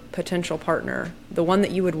your potential partner, the one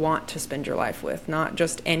that you would want to spend your life with, not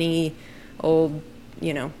just any old,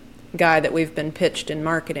 guy that we've been pitched in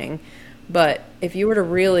marketing, but if you were to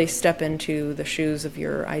really step into the shoes of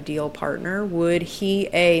your ideal partner, would he,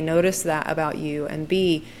 A, notice that about you, and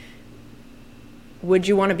B, would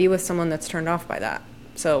you want to be with someone that's turned off by that?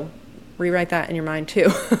 So rewrite that in your mind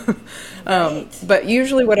too. Right. But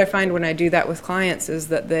usually what I find when I do that with clients is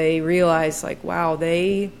that they realize wow,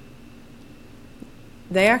 they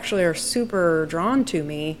actually are super drawn to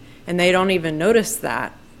me, and they don't even notice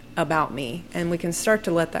that about me. And we can start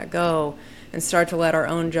to let that go and start to let our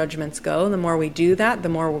own judgments go. The more we do that, the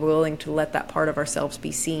more we're willing to let that part of ourselves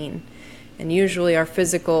be seen. And usually our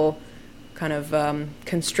physical kind of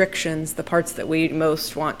constrictions, the parts that we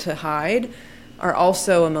most want to hide, are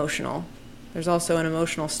also emotional. There's also an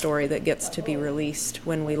emotional story that gets to be released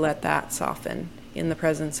when we let that soften in the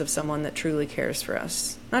presence of someone that truly cares for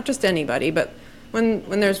us. Not just anybody, but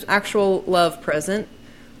when there's actual love present,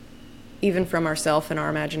 even from ourself and our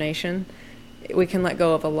imagination, we can let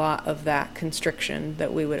go of a lot of that constriction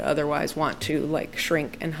that we would otherwise want to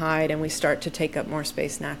shrink and hide, and we start to take up more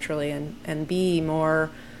space naturally and be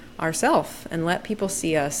more ourself and let people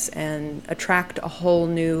see us and attract a whole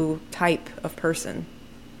new type of person.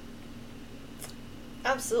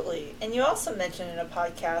 Absolutely. And you also mentioned in a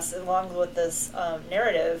podcast, along with this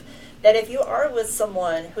narrative, that if you are with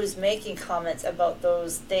someone who's making comments about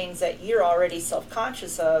those things that you're already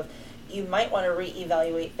self-conscious of, you might want to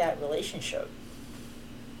reevaluate that relationship.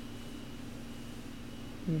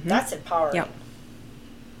 Mm-hmm. That's empowering. Yep.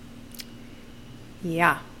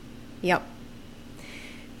 Yeah. Yep.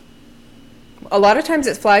 A lot of times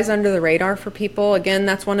it flies under the radar for people. Again,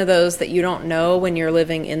 that's one of those that you don't know when you're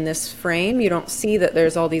living in this frame. You don't see that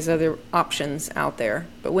there's all these other options out there.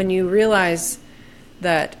 But when you realize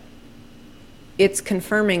that it's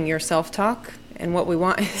confirming your self-talk. And what we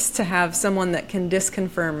want is to have someone that can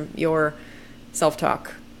disconfirm your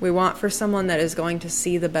self-talk. We want for someone that is going to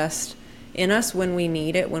see the best in us when we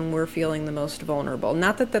need it, when we're feeling the most vulnerable.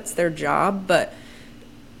 Not that that's their job, but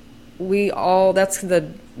that's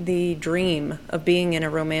the dream of being in a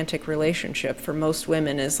romantic relationship for most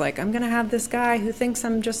women, is like, I'm going to have this guy who thinks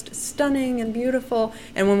I'm just stunning and beautiful.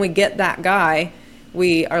 And when we get that guy,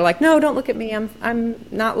 we are like, no, don't look at me. I'm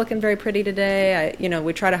not looking very pretty today.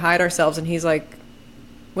 We try to hide ourselves, and he's like,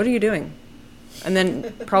 what are you doing? And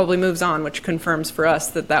then probably moves on, which confirms for us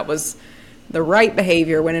that was the right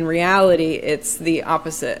behavior, when in reality it's the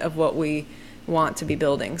opposite of what we want to be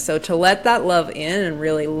building. So to let that love in and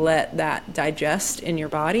really let that digest in your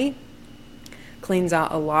body cleans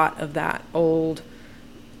out a lot of that old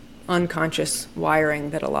unconscious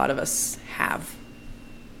wiring that a lot of us have.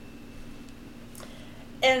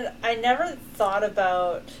 And I never thought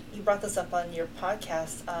about, you brought this up on your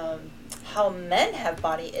podcast, how men have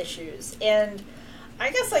body issues. And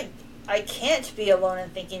I guess I can't be alone in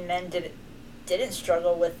thinking men didn't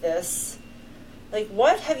struggle with this. Like,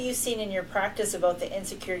 what have you seen in your practice about the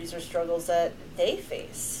insecurities or struggles that they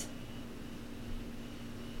face?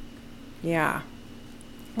 Yeah.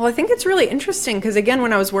 Well, I think it's really interesting because, again,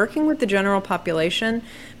 when I was working with the general population,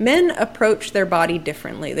 men approach their body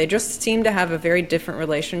differently. They just seem to have a very different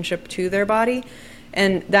relationship to their body.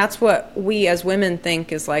 And that's what we as women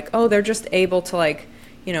think is like, oh, they're just able to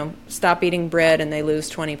stop eating bread and they lose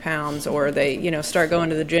 20 pounds, or they, start going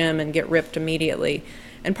to the gym and get ripped immediately.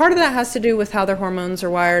 And part of that has to do with how their hormones are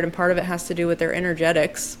wired, and part of it has to do with their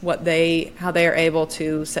energetics, how they are able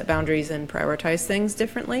to set boundaries and prioritize things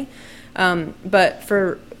differently. But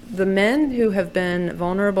for the men who have been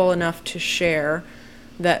vulnerable enough to share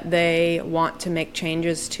that they want to make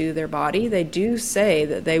changes to their body, they do say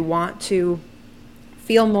that they want to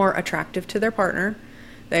feel more attractive to their partner.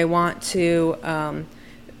 They want to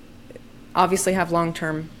obviously have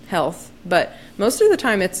long-term health, but most of the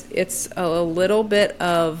time it's a little bit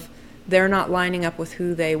of they're not lining up with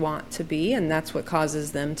who they want to be, and that's what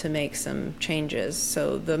causes them to make some changes.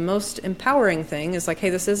 So the most empowering thing is like, hey,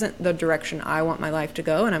 this isn't the direction I want my life to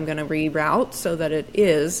go, and I'm going to reroute so that it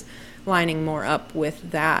is lining more up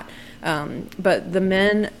with that. But the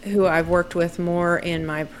men who I've worked with more in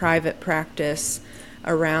my private practice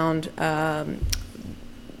around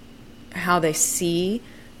how they see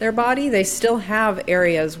their body, they still have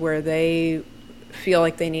areas where they feel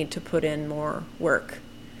like they need to put in more work.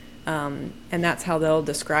 And that's how they'll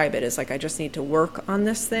describe it, is like, I just need to work on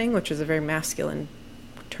this thing, which is a very masculine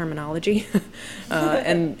terminology.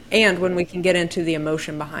 And when we can get into the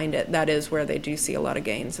emotion behind it, that is where they do see a lot of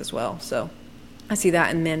gains as well. So I see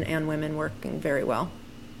that in men and women working very well.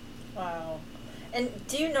 Wow. And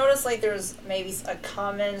do you notice like there's maybe a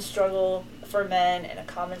common struggle for men and a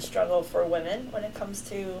common struggle for women when it comes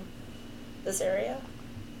to this area?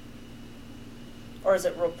 Or is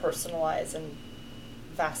it real personalized and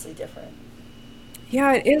vastly different?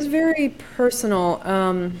 Yeah, it is very personal.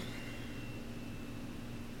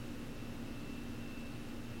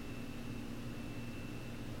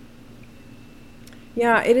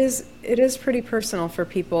 Yeah, it is pretty personal for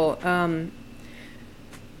people.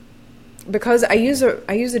 Because I use a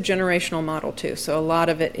generational model too. So a lot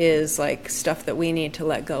of it is like stuff that we need to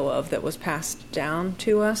let go of that was passed down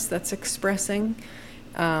to us, that's expressing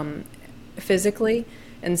physically.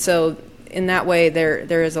 And so in that way,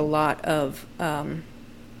 there is a lot of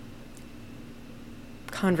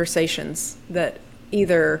conversations that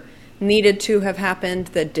either needed to have happened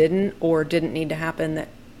that didn't, or didn't need to happen that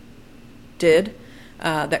did,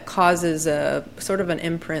 that causes a sort of an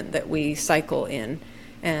imprint that we cycle in.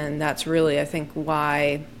 And that's really, I think,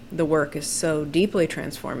 why the work is so deeply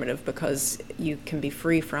transformative, because you can be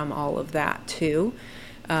free from all of that too.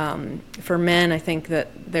 For men, I think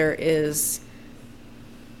that there is,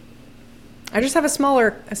 I just have a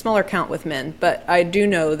smaller count with men, but I do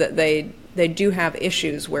know that they do have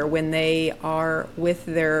issues where when they are with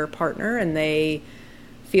their partner and they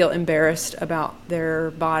feel embarrassed about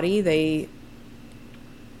their body, they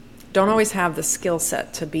don't always have the skill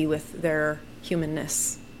set to be with their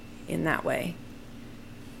humanness in that way.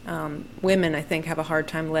 Women, I think, have a hard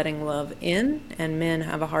time letting love in, and men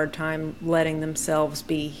have a hard time letting themselves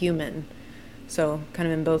be human. So kind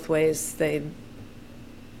of in both ways, I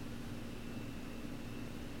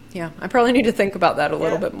probably need to think about that a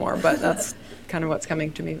little bit more, but that's kind of what's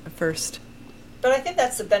coming to me first. But I think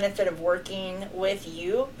that's the benefit of working with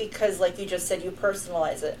you, because like you just said, you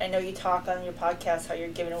personalize it. I know you talk on your podcast how you're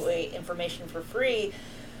giving away information for free,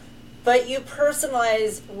 but you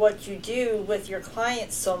personalize what you do with your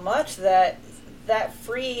clients so much that that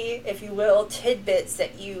free, if you will, tidbits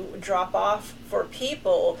that you drop off for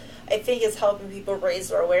people, I think is helping people raise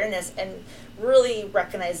their awareness and really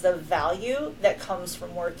recognize the value that comes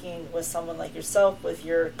from working with someone like yourself, with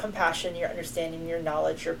your compassion, your understanding, your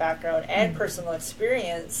knowledge, your background, and personal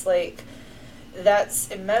experience. Like, that's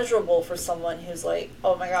immeasurable for someone who's like,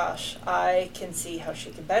 oh my gosh, I can see how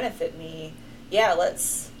she can benefit me. Yeah,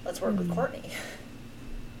 let's work with Courtney.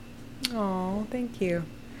 Oh, thank you.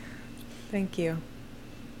 Thank you.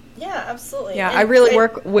 Yeah, absolutely. Yeah, and I really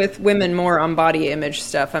work with women more on body image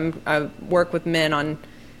stuff. I work with men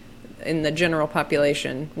in the general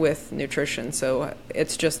population with nutrition. So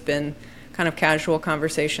it's just been kind of casual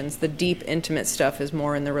conversations. The deep, intimate stuff is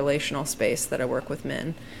more in the relational space that I work with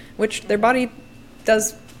men, which their body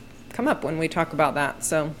does come up when we talk about that.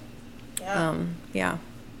 So, yeah.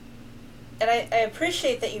 And I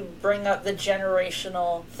appreciate that you bring up the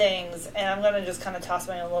generational things, and I'm going to just kind of toss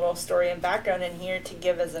my own little story and background in here to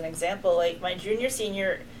give as an example. Like, my junior,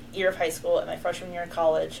 senior year of high school and my freshman year of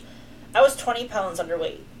college, I was 20 pounds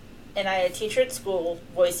underweight. And I had a teacher at school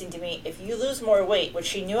voicing to me, if you lose more weight, which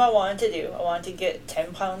she knew I wanted to do, I wanted to get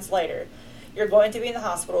 10 pounds lighter, you're going to be in the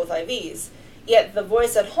hospital with IVs. Yet the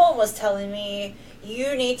voice at home was telling me,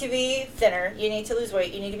 you need to be thinner, you need to lose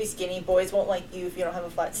weight, you need to be skinny, boys won't like you if you don't have a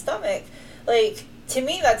flat stomach. Like, to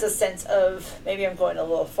me, that's a sense of, maybe I'm going a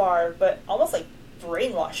little far, but almost like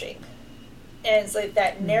brainwashing. And it's like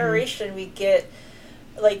that narration we get,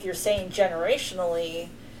 like you're saying, generationally,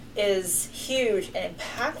 is huge and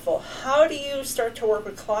impactful. How do you start to work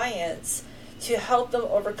with clients to help them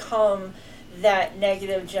overcome that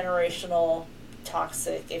negative generational,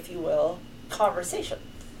 toxic, if you will, conversation?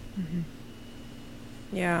 Mm-hmm.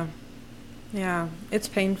 Yeah, it's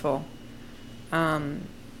painful.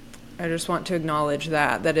 I just want to acknowledge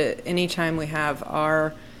that anytime we have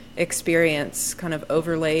our experience kind of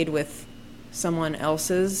overlaid with someone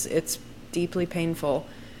else's, it's deeply painful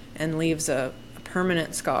and leaves a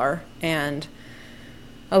permanent scar. And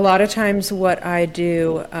a lot of times what I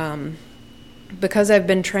do, because I've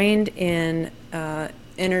been trained in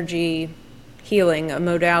energy healing, a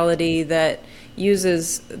modality that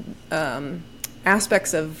uses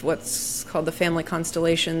aspects of what's called the family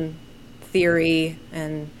constellation theory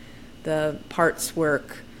and the parts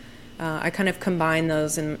work. I kind of combine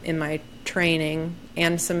those in my training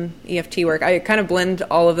and some EFT work. I kind of blend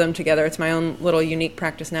all of them together. It's my own little unique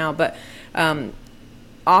practice now. But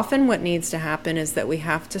often what needs to happen is that we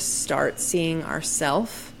have to start seeing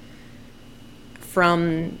ourselves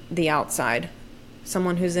from the outside.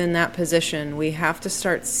 Someone who's in that position, we have to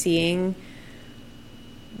start seeing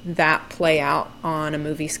that play out on a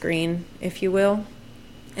movie screen, if you will,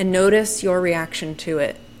 and notice your reaction to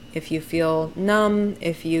it. If you feel numb,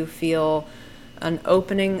 if you feel an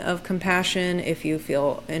opening of compassion, if you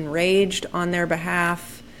feel enraged on their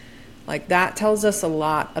behalf, like that tells us a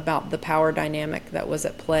lot about the power dynamic that was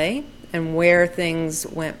at play and where things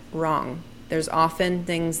went wrong. There's often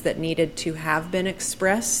things that needed to have been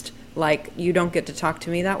expressed, like you don't get to talk to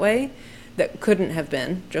me that way, that couldn't have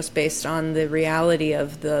been, just based on the reality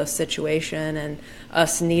of the situation and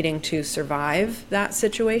us needing to survive that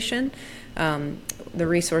situation. The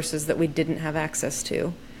resources that we didn't have access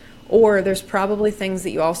to. Or there's probably things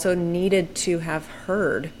that you also needed to have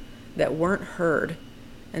heard that weren't heard.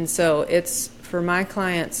 And so it's, for my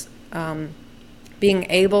clients, being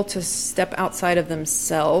able to step outside of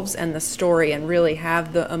themselves and the story and really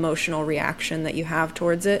have the emotional reaction that you have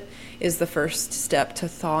towards it is the first step to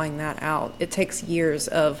thawing that out. It takes years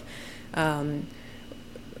of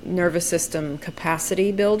nervous system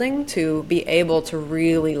capacity building to be able to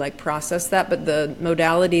really like process that. But the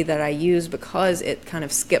modality that I use, because it kind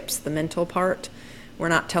of skips the mental part, we're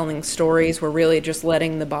not telling stories, we're really just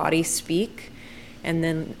letting the body speak and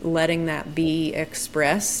then letting that be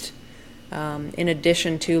expressed, in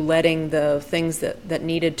addition to letting the things that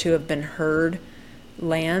needed to have been heard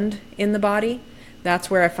land in the body. That's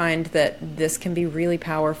where I find that this can be really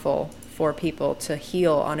powerful for people to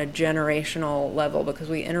heal on a generational level, because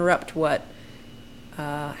we interrupt what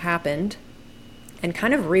happened and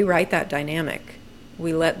kind of rewrite that dynamic.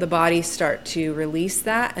 We let the body start to release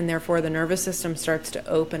that, and therefore the nervous system starts to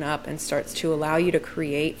open up and starts to allow you to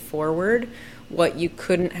create forward what you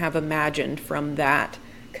couldn't have imagined from that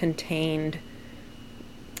contained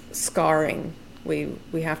scarring. We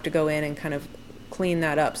have to go in and kind of clean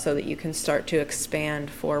that up so that you can start to expand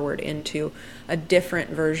forward into a different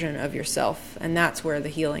version of yourself. And that's where the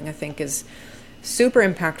healing, I think, is super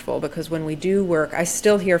impactful, because when we do work, I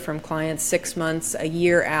still hear from clients 6 months, a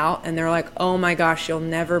year out, and they're like, oh my gosh, you'll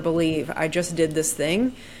never believe I just did this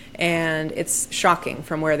thing. And it's shocking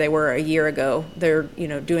from where they were a year ago. They're,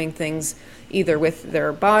 doing things either with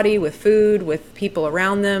their body, with food, with people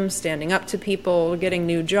around them, standing up to people, getting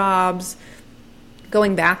new jobs,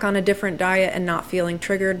 going back on a different diet and not feeling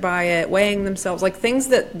triggered by it, weighing themselves, like things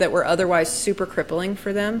that were otherwise super crippling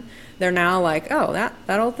for them. They're now like, oh, that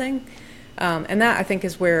old thing. And that, I think,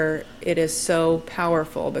 is where it is so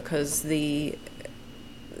powerful, because the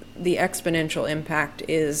exponential impact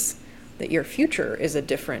is that your future is a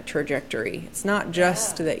different trajectory. It's not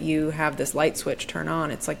just that you have this light switch turn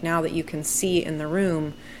on. It's like now that you can see in the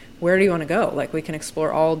room, where do you want to go? Like, we can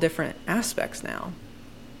explore all different aspects now.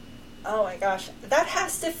 Oh my gosh, that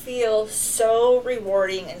has to feel so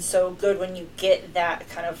rewarding and so good when you get that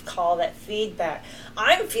kind of call, that feedback.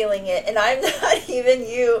 I'm feeling it, and I'm not even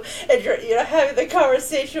you, and you're having the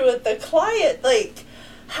conversation with the client. Like,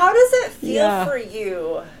 how does that feel for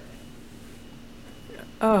you?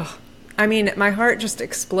 Oh, I mean, my heart just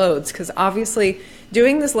explodes, because obviously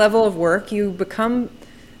doing this level of work, you become,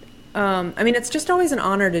 I mean, it's just always an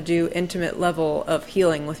honor to do intimate level of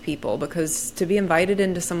healing with people, because to be invited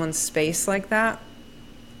into someone's space like that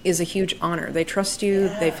is a huge honor. They trust you.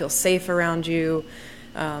 They feel safe around you.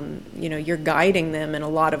 You know, you're guiding them in a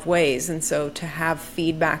lot of ways. And so to have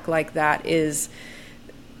feedback like that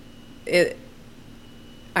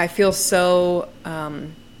I feel so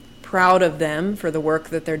proud of them for the work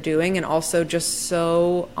that they're doing, and also just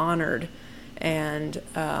so honored. And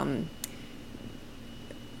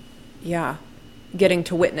getting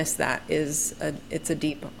to witness that it's a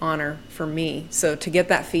deep honor for me. So to get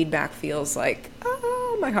that feedback feels like,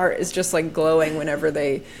 oh, my heart is just like glowing whenever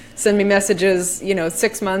they send me messages,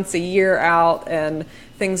 6 months, a year out, and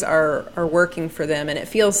things are working for them. And it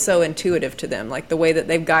feels so intuitive to them, like the way that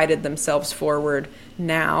they've guided themselves forward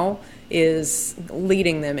now is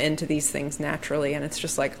leading them into these things naturally. And it's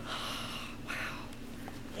just like, oh, wow.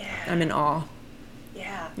 Yeah. I'm in awe.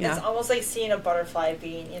 Yeah. It's almost like seeing a butterfly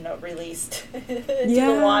being, released into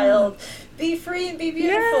the wild. Be free and be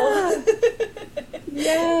beautiful.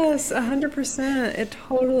 Yeah. Yes, 100%. It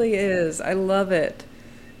totally is. I love it.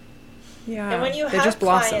 Yeah. And when you they have just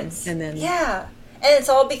clients, blossom, and then and it's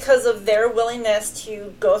all because of their willingness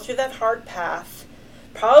to go through that hard path,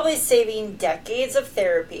 probably saving decades of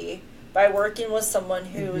therapy by working with someone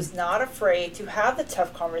who's not afraid to have the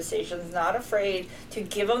tough conversations, not afraid to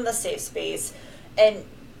give them the safe space, and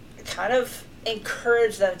kind of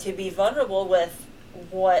encourage them to be vulnerable with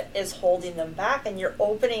what is holding them back. And you're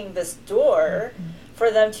opening this door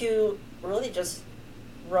for them to really just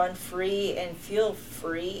run free and feel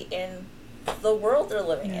free in the world they're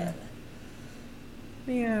living in.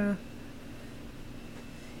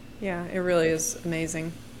 Yeah, it really is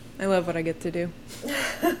amazing. I love what I get to do.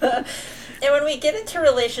 And when we get into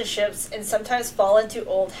relationships and sometimes fall into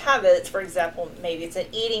old habits, for example, maybe it's an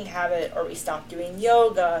eating habit, or we stop doing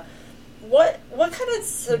yoga, what kind of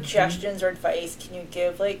suggestions or advice can you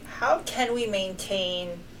give? Like, how can we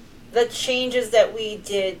maintain the changes that we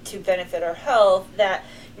did to benefit our health, that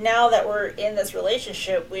now that we're in this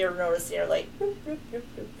relationship, we are noticing are like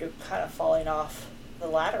kind of falling off the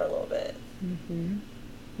ladder a little bit?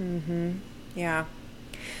 Yeah.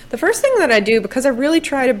 The first thing that I do, because I really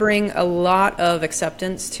try to bring a lot of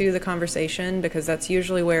acceptance to the conversation, because that's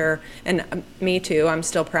usually where, and me too, I'm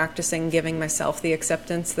still practicing giving myself the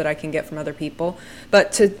acceptance that I can get from other people.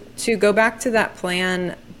 But to go back to that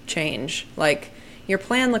plan change, like your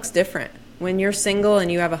plan looks different. When you're single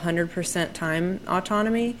and you have 100% time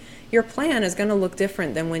autonomy, your plan is going to look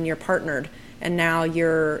different than when you're partnered and now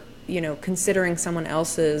you're, considering someone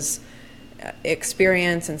else's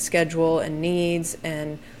experience and schedule and needs.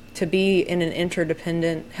 And to be in an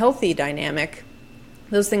interdependent, healthy dynamic,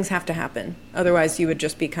 those things have to happen. Otherwise, you would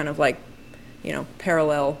just be kind of like,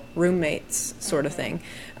 parallel roommates sort of thing,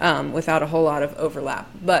 without a whole lot of overlap.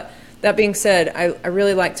 But that being said, I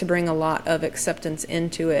really like to bring a lot of acceptance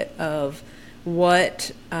into it of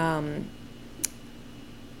what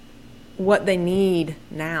they need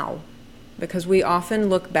now. Because we often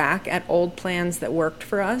look back at old plans that worked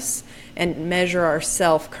for us and measure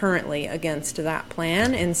ourselves currently against that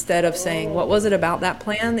plan, instead of saying, what was it about that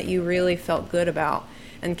plan that you really felt good about?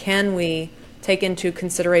 And can we take into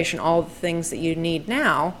consideration all the things that you need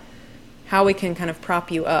now, how we can kind of prop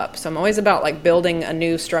you up? So I'm always about like building a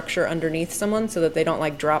new structure underneath someone so that they don't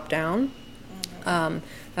like drop down.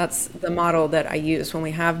 That's the model that I use. When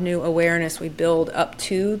we have new awareness, we build up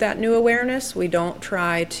to that new awareness. We don't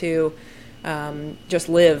try to just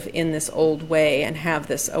live in this old way and have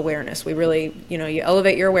this awareness. We really, you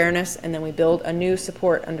elevate your awareness, and then we build a new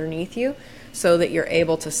support underneath you so that you're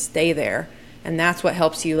able to stay there. And that's what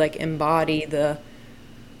helps you like embody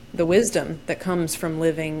the wisdom that comes from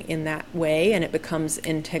living in that way, and it becomes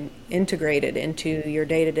integrated into your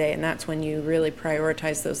day-to-day, and that's when you really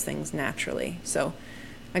prioritize those things naturally. So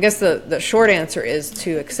I guess the short answer is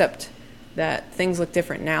to accept that things look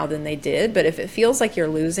different now than they did, but if it feels like you're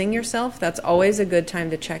losing yourself, that's always a good time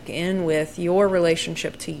to check in with your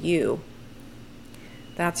relationship to you.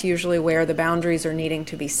 That's usually where the boundaries are needing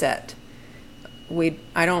to be set.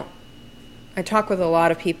 I talk with a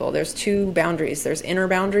lot of people. There's two boundaries. There's inner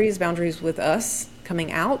boundaries, boundaries with us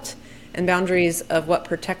coming out, and boundaries of what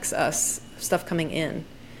protects us, stuff coming in.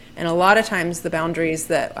 And a lot of times the boundaries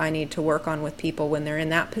that I need to work on with people when they're in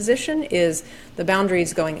that position is the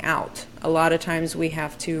boundaries going out. A lot of times we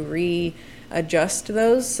have to readjust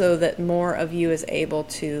those so that more of you is able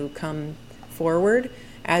to come forward.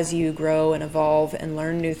 As you grow and evolve and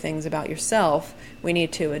learn new things about yourself, we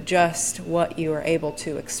need to adjust what you are able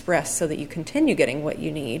to express so that you continue getting what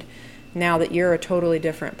you need now that you're a totally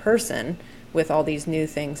different person with all these new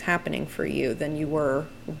things happening for you than you were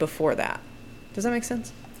before that. Does that make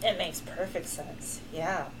sense? It makes perfect sense,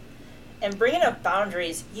 yeah. And bringing up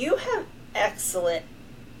boundaries, you have excellent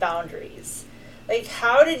boundaries. Like,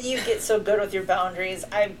 how did you get so good with your boundaries?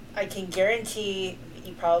 I can guarantee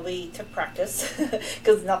you probably took practice,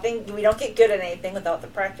 because we don't get good at anything without the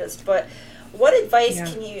practice. But what advice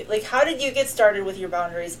can you, like, how did you get started with your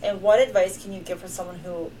boundaries, and what advice can you give for someone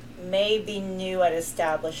who may be new at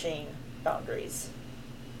establishing boundaries?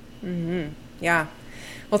 Mm-hmm. Yeah.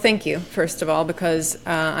 Well, thank you, first of all, because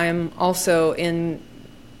I'm also in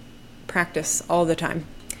practice all the time.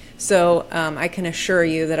 So I can assure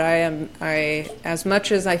you that as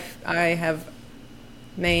much as I have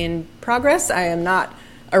made progress, I am not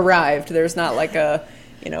arrived. There's not like a,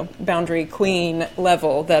 boundary queen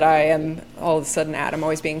level that I am all of a sudden at. I'm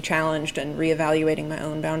always being challenged and reevaluating my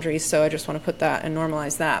own boundaries. So I just want to put that and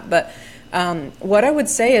normalize that. But what I would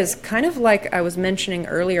say is kind of like I was mentioning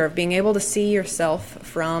earlier, of being able to see yourself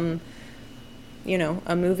from,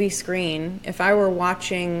 a movie screen. If I were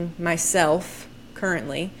watching myself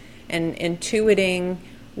currently and intuiting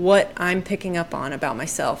what I'm picking up on about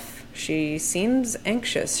myself, she seems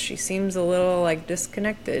anxious. She seems a little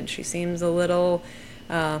disconnected. She seems a little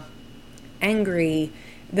angry.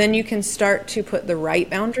 Then you can start to put the right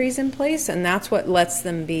boundaries in place, and that's what lets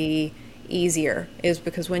them be easier, is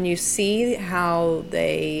because when you see how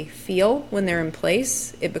they feel when they're in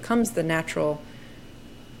place, it becomes the natural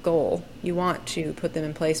goal. You want to put them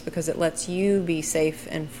in place because it lets you be safe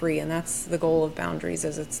and free, and that's the goal of boundaries.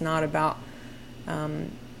 Is it's not about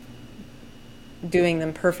doing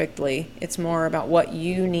them perfectly. It's more about what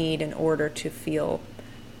you need in order to feel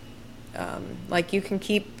like you can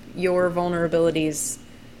keep your vulnerabilities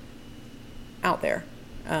out there.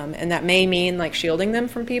 And that may mean shielding them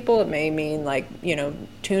from people. It may mean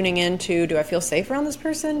tuning into, do I feel safe around this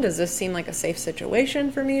person? Does this seem like a safe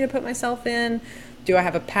situation for me to put myself in? Do I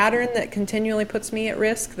have a pattern that continually puts me at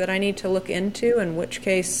risk that I need to look into? In which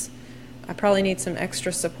case, I probably need some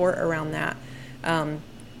extra support around that.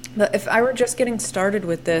 But if I were just getting started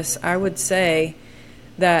with this, I would say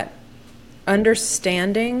that I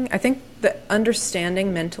think that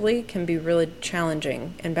understanding mentally can be really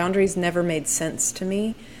challenging, and boundaries never made sense to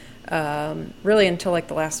me, really until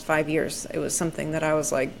the last 5 years. It was something that I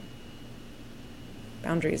was like,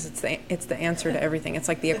 boundaries, it's the answer to everything. It's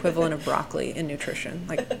like the equivalent of broccoli in nutrition.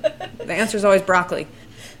 The answer is always broccoli.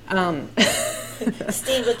 Steamed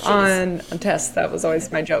with cheese. On tests, that was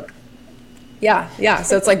always my joke. Yeah.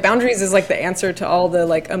 So it's boundaries is the answer to all the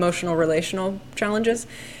emotional, relational challenges.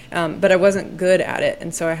 But I wasn't good at it.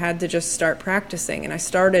 And so I had to just start practicing. And I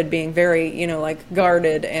started being very,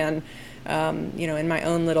 guarded and, in my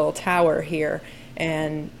own little tower here.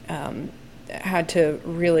 And had to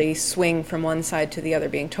really swing from one side to the other,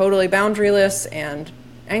 being totally boundaryless and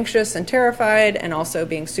anxious and terrified, and also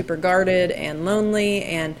being super guarded and lonely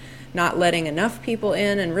and not letting enough people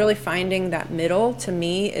in. And really finding that middle, to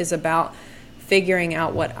me, is about figuring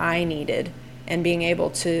out what I needed and being able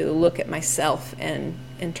to look at myself and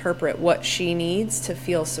interpret what she needs to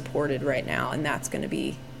feel supported right now. And that's going to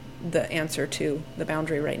be the answer to the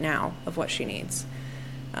boundary right now of what she needs.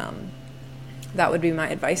 That would be my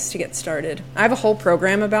advice to get started. I have a whole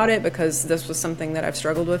program about it because this was something that I've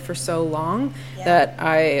struggled with for so long that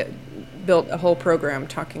I built a whole program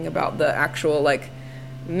talking about the actual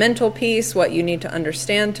mental piece, what you need to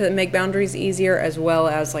understand to make boundaries easier, as well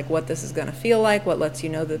as what this is going to feel like, what lets you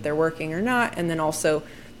know that they're working or not, and then also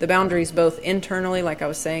the boundaries both internally, like I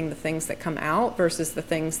was saying, the things that come out versus the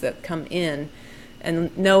things that come in.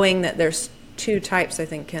 And knowing that there's two types, I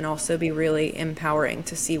think, can also be really empowering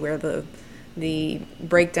to see where the the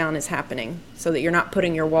breakdown is happening, so that you're not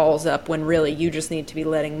putting your walls up when really you just need to be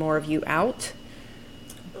letting more of you out.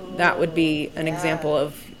 Ooh, that would be an example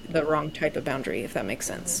of the wrong type of boundary, if that makes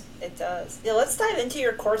sense. It does. Yeah, let's dive into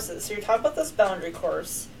your courses. So you're talking about this boundary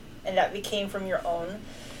course, and that became from your own.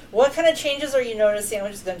 What kind of changes are you noticing?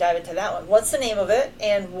 I'm just going to dive into that one. What's the name of it,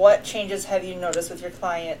 and what changes have you noticed with your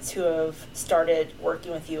clients who have started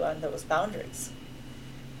working with you on those boundaries?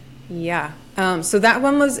 Yeah. So that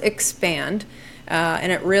one was Expand,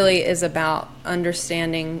 and it really is about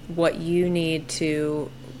understanding what you need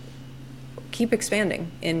to keep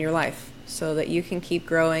expanding in your life so that you can keep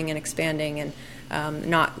growing and expanding and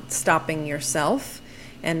not stopping yourself.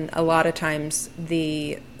 And a lot of times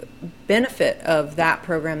the benefit of that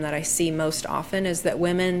program that I see most often is that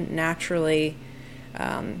women naturally,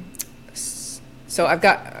 so I've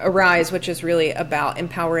got Arise, which is really about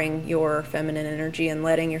empowering your feminine energy and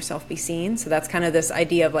letting yourself be seen. So that's kind of this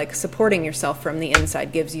idea of like supporting yourself from the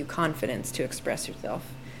inside gives you confidence to express yourself.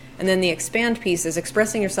 And then the Expand piece is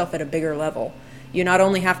expressing yourself at a bigger level. You not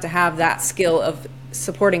only have to have that skill of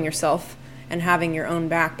supporting yourself and having your own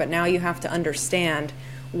back, but now you have to understand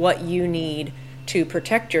what you need to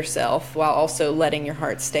protect yourself while also letting your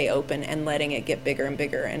heart stay open and letting it get bigger and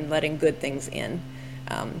bigger and letting good things in.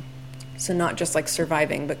 So not just like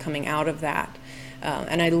surviving, but coming out of that.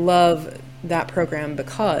 And I love that program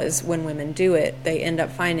because when women do it, they end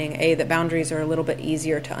up finding that boundaries are a little bit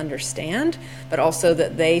easier to understand, but also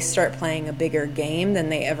that they start playing a bigger game than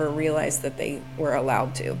they ever realized that they were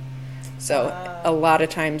allowed to. So a lot of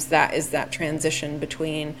times that is that transition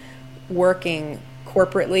between working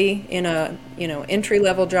corporately in a entry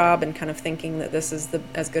level job and kind of thinking that this is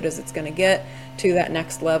as good as it's going to get, to that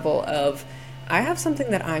next level of I have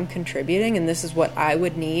something that I'm contributing and this is what I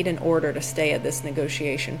would need in order to stay at this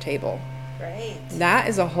negotiation table. Right. That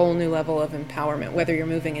is a whole new level of empowerment, whether you're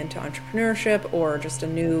moving into entrepreneurship or just a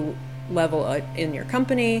new level in your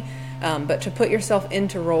company, but to put yourself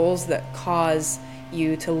into roles that cause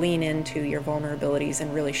you to lean into your vulnerabilities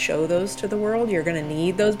and really show those to the world. You're going to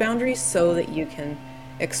need those boundaries so that you can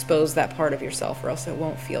expose that part of yourself, or else it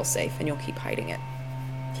won't feel safe and you'll keep hiding it.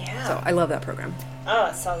 Yeah. So I love that program. Oh,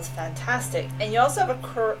 it sounds fantastic. And you also have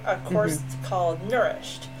a course called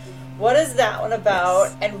Nourished. What is that one about?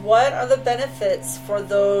 Yes. And what are the benefits for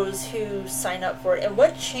those who sign up for it? And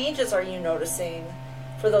what changes are you noticing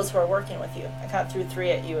for those who are working with you? I kind of threw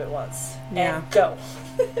 3 at you at once. Yeah. And go.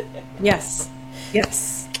 Yes.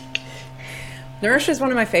 Nourish is one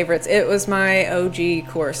of my favorites. It was my OG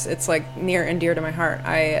course. It's like near and dear to my heart.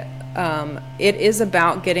 It is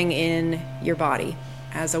about getting in your body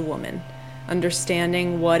as a woman,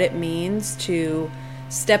 understanding what it means to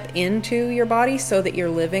step into your body so that you're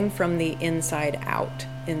living from the inside out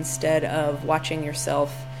instead of watching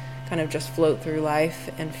yourself kind of just float through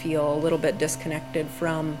life and feel a little bit disconnected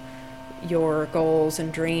from your goals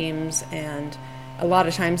and dreams. And a lot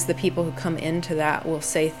of times the people who come into that will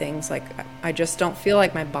say things like, I just don't feel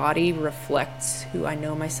like my body reflects who I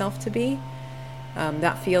know myself to be.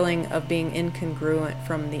 That feeling of being incongruent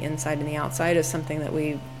from the inside and the outside is something that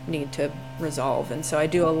we need to resolve. And so I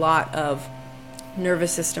do a lot of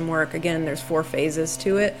nervous system work. Again, there's 4 phases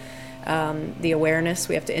to it. The awareness,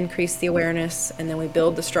 we have to increase the awareness, and then we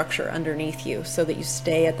build the structure underneath you so that you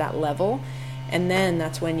stay at that level. And then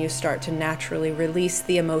that's when you start to naturally release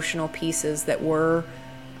the emotional pieces that were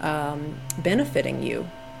benefiting you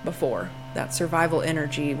before. That survival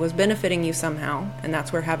energy was benefiting you somehow, and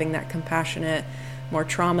that's where having that compassionate, more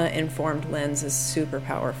trauma-informed lens is super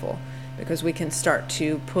powerful, because we can start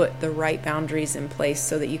to put the right boundaries in place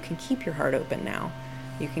so that you can keep your heart open now.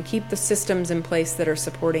 You can keep the systems in place that are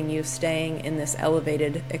supporting you staying in this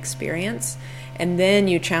elevated experience, and then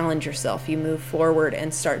you challenge yourself. You move forward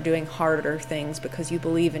and start doing harder things because you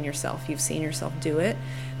believe in yourself. You've seen yourself do it.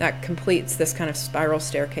 That completes this kind of spiral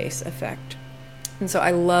staircase effect. And so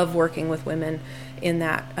I love working with women in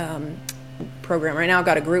that program. Right now I've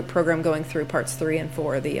got a group program going through parts 3 and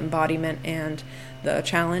 4, the embodiment and the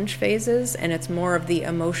challenge phases, and it's more of the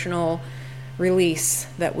emotional release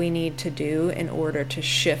that we need to do in order to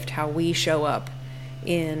shift how we show up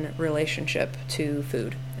in relationship to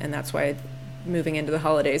food. And that's why moving into the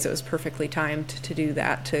holidays, it was perfectly timed to do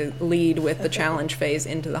that, to lead with the challenge phase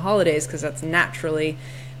into the holidays, because that's naturally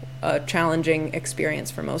a challenging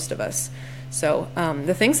experience for most of us. So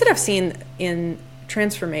the things that I've seen in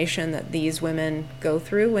transformation that these women go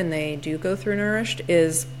through when they do go through Nourished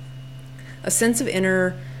is a sense of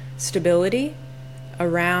inner stability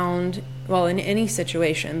around, well, in any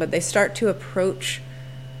situation, but they start to approach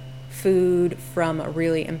food from a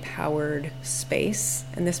really empowered space.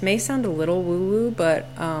 And this may sound a little woo-woo, but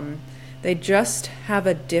they just have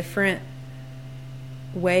a different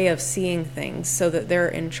way of seeing things so that they're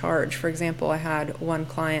in charge. For example, I had one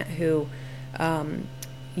client who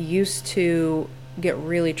used to get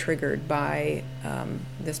really triggered by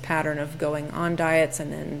this pattern of going on diets,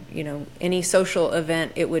 and then, you know, any social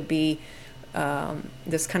event, it would be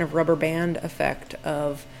this kind of rubber band effect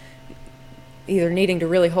of either needing to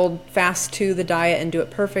really hold fast to the diet and do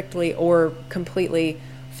it perfectly, or completely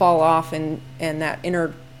fall off, and that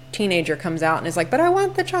inner teenager comes out and is like, but I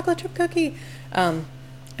want the chocolate chip cookie, and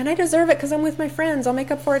I deserve it because I'm with my friends, I'll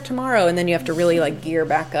make up for it tomorrow. And then you have to really like gear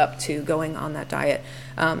back up to going on that diet,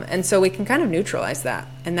 and so we can kind of neutralize that,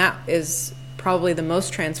 and that is probably the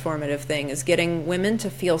most transformative thing, is getting women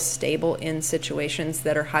to feel stable in situations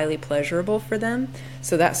that are highly pleasurable for them,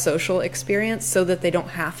 so that social experience, so that they don't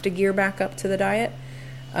have to gear back up to the diet,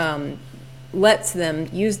 lets them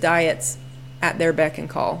use diets at their beck and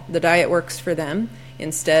call. The diet works for them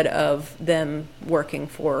instead of them working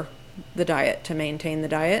for the diet to maintain the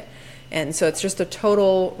diet. And so it's just a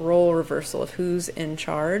total role reversal of who's in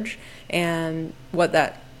charge, and what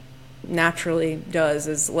that naturally does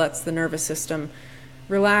is lets the nervous system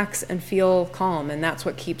relax and feel calm, and that's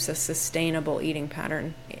what keeps a sustainable eating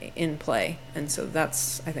pattern in play. And so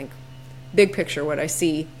that's, I think, big picture, what I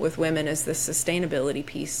see with women is the sustainability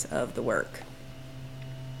piece of the work.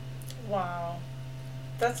 Wow,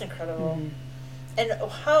 that's incredible. And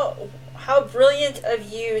how brilliant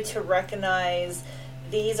of you to recognize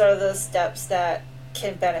these are the steps that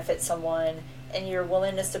can benefit someone, and your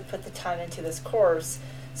willingness to put the time into this course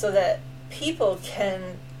so that people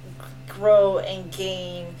can grow and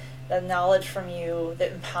gain the knowledge from you, the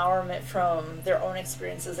empowerment from their own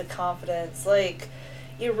experiences, the confidence. Like,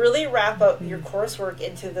 you really wrap up your coursework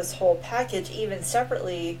into this whole package, even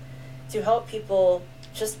separately, to help people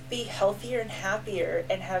just be healthier and happier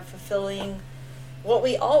and have fulfilling, what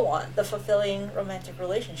we all want, the fulfilling romantic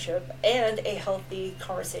relationship and a healthy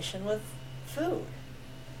conversation with food.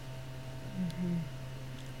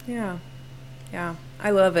 Yeah.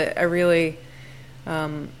 I love it. I really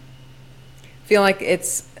feel like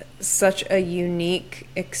it's such a unique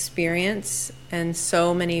experience, and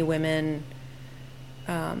so many women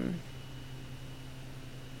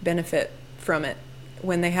benefit from it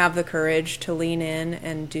when they have the courage to lean in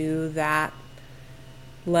and do that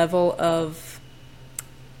level of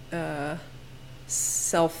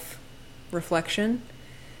self-reflection.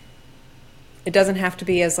 It doesn't have to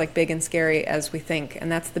be as like big and scary as we think,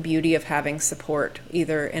 and that's the beauty of having support,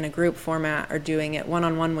 either in a group format or doing it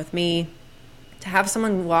one-on-one with me. To have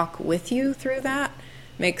someone walk with you through that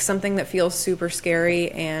makes something that feels super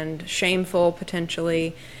scary and shameful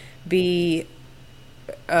potentially be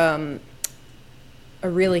a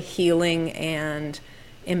really healing and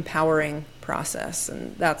empowering process.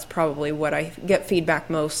 And that's probably what I get feedback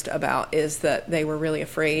most about, is that they were really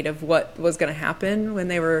afraid of what was going to happen when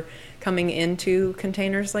they were coming into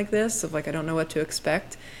containers like this, of like, I don't know what to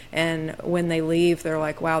expect. And when they leave, they're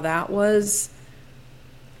like, wow, that was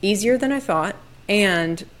easier than I thought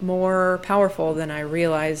and more powerful than I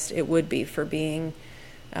realized it would be, for being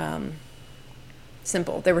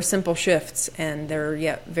simple. They were simple shifts, and they're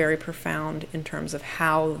yet very profound in terms of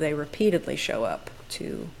how they repeatedly show up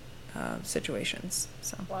to situations.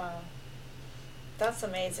 So wow, that's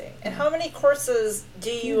amazing. And how many courses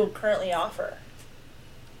do you currently offer?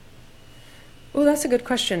 Oh, that's a good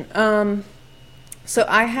question. So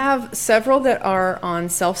I have several that are on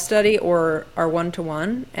self-study or are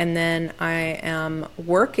one-to-one, and then I am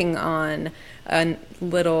working on a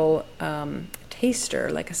little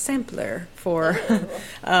taster, like a sampler for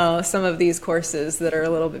some of these courses that are a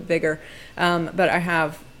little bit bigger. But I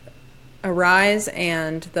have Arise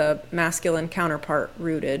and the masculine counterpart,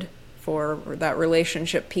 Rooted, for that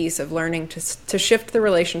relationship piece of learning to shift the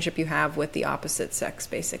relationship you have with the opposite sex,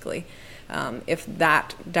 basically. If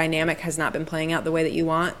that dynamic has not been playing out the way that you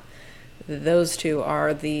want, those two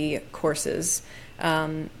are the courses.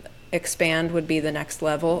 Expand would be the next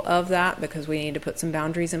level of that, because we need to put some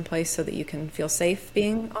boundaries in place so that you can feel safe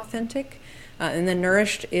being authentic. And then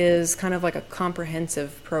Nourished is kind of like a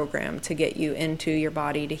comprehensive program to get you into your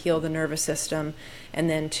body, to heal the nervous system, and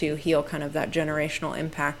then to heal kind of that generational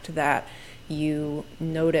impact that you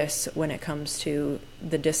notice when it comes to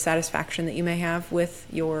the dissatisfaction that you may have with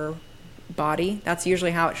your body. That's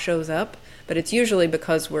usually how it shows up, but it's usually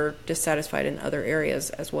because we're dissatisfied in other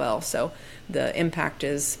areas as well. So the impact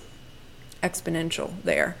is exponential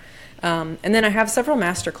there. And then I have several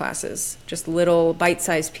master classes, just little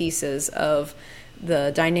bite-sized pieces of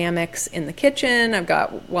the dynamics in the kitchen. I've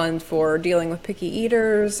got one for dealing with picky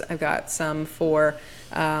eaters. I've got some for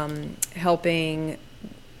helping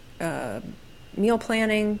meal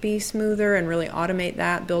planning be smoother and really automate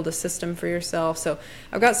that, build a system for yourself. So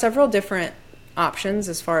I've got several different options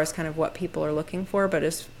as far as kind of what people are looking for, but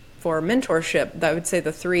as for mentorship, I would say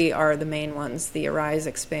the three are the main ones. The Arise,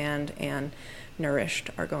 Expand, and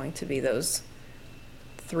Nourished are going to be those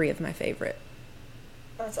three of my favorite.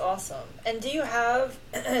 That's awesome. And do you have,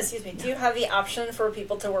 excuse me, do you have the option for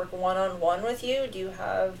people to work one-on-one with you? Do you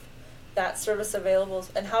have that service available?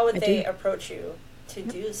 And how would they approach you to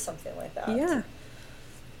do something like that?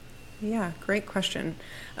 Yeah, great question.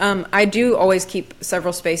 I do always keep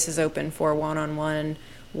several spaces open for one-on-one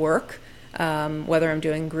work. Whether I'm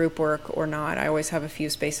doing group work or not, I always have a few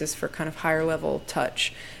spaces for kind of higher level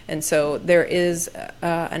touch. And so there is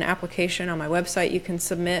an application on my website you can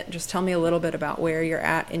submit. Just tell me a little bit about where you're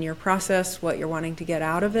at in your process, what you're wanting to get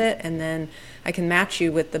out of it, and then I can match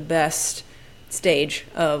you with the best stage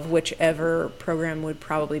of whichever program would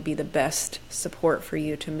probably be the best support for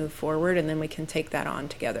you to move forward, and then we can take that on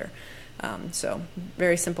together. So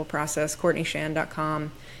very simple process,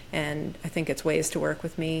 CourtneySchand.com, and I think it's ways to work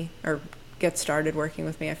with me or get started working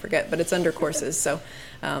with me, I forget, but it's under courses, so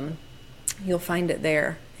you'll find it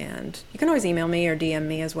there. And you can always email me or DM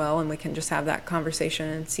me as well, and we can just have that conversation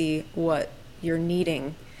and see what you're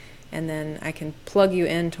needing, and then I can plug you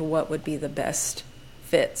into what would be the best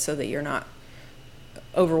fit so that you're not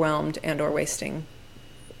overwhelmed and or wasting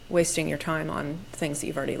your time on things that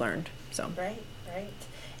you've already learned. So Right.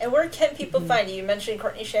 And where can people find you? You mentioned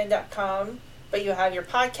CourtneySchand.com, but you have your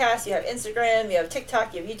podcast, you have Instagram, you have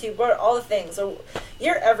TikTok, you have YouTube, all the things. So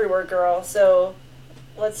you're everywhere, girl. So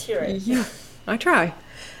let's hear it. Yeah, I try.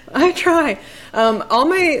 All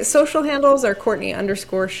my social handles are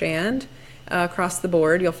Courtney_Schand. Across the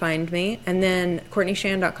board, you'll find me. And then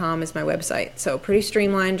CourtneySchand.com is my website. So pretty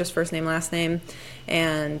streamlined, just first name, last name.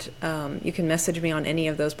 And you can message me on any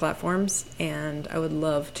of those platforms. And I would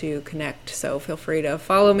love to connect. So feel free to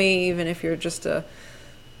follow me, even if you're just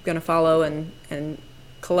going to follow and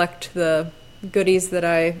collect the goodies that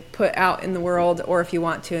I put out in the world. Or if you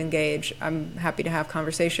want to engage, I'm happy to have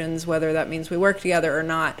conversations, whether that means we work together or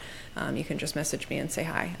not. You can just message me and say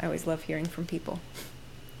hi. I always love hearing from people.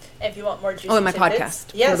 And if you want more juicy and my tidbits,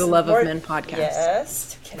 podcast, yes, For the Love of Men podcast.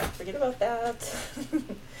 Yes, cannot forget about that.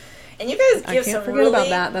 And you guys I can't forget about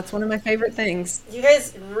that. That's one of my favorite things. You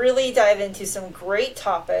guys really dive into some great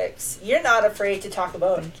topics. You're not afraid to talk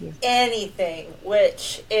about anything,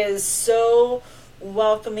 which is so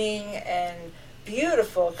welcoming and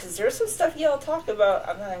beautiful, because there's some stuff y'all talk about.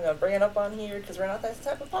 I'm not even going to bring it up on here because we're not that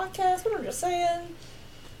type of podcast, but I'm just saying.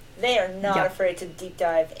 They are not afraid to deep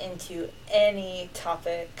dive into any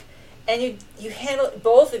topic. And you handle it,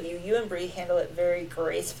 both of you and Bree handle it very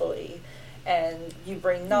gracefully. And you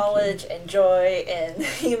bring knowledge and joy, and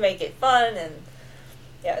you make it fun. And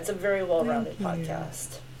yeah, it's a very well-rounded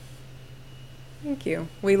podcast. Thank you.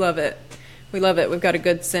 We love it. We've got a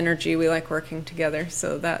good synergy. We like working together.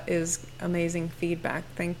 So that is amazing feedback.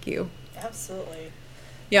 Thank you. Absolutely.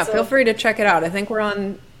 Yeah, feel free to check it out. I think we're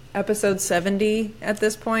on episode 70 at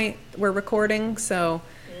this point. We're recording. So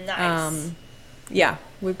nice. Yeah,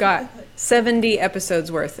 we've got 70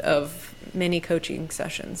 episodes worth of mini coaching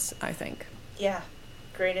sessions, I think. Yeah,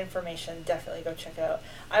 great information. Definitely go check it out.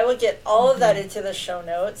 I will get all of that into the show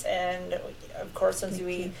notes, and of course, once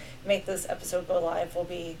we make this episode go live, we'll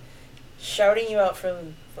be shouting you out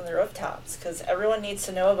from the rooftops, because everyone needs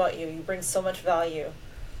to know about you. You bring so much value.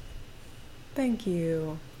 Thank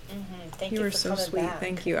you. Thank you You for are so coming sweet. back.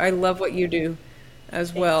 Thank you. I love what you do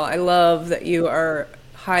as well. I love that you are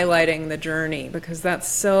highlighting the journey, because that's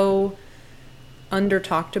so under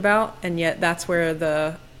talked about, and yet that's where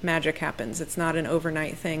the magic happens. It's not an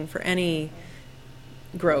overnight thing for any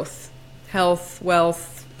growth, health,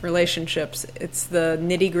 wealth, relationships. It's the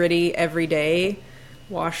nitty gritty every day,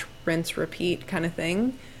 wash, rinse, repeat kind of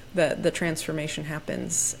thing that the transformation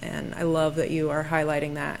happens. And I love that you are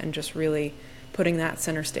highlighting that and just really putting that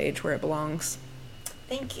center stage where it belongs.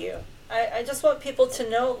 Thank you. I just want people to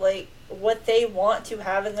know, like, what they want to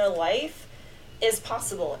have in their life is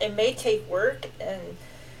possible. It may take work,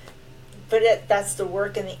 but that's the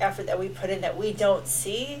work and the effort that we put in that we don't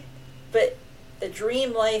see. But the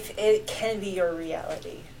dream life, it can be your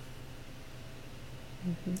reality.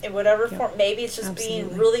 In whatever form. Maybe it's just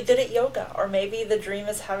being really good at yoga, or maybe the dream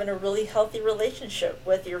is having a really healthy relationship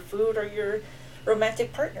with your food or your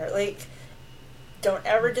romantic partner. Like, don't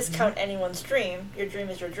ever discount anyone's dream. Your dream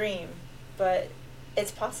is your dream, but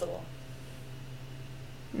it's possible.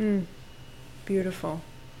 Beautiful.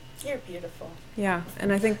 You're beautiful. Yeah,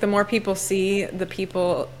 and I think the more people see the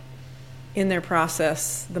people in their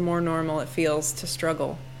process, the more normal it feels to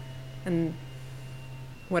struggle. And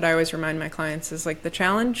what I always remind my clients is like the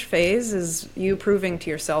challenge phase is you proving to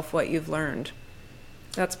yourself what you've learned.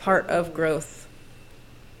 That's part of growth.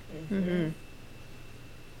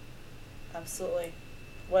 Absolutely.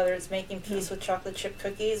 Whether it's making peace with chocolate chip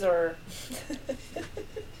cookies or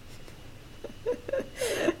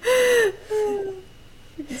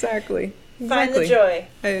Exactly. find the joy.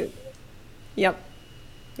 Yep.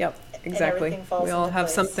 Exactly. We all have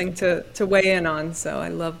place. something to weigh in on, so I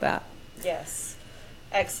love that. Yes.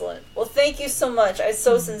 Excellent. Well, thank you so much. I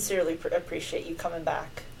so sincerely appreciate you coming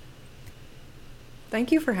back.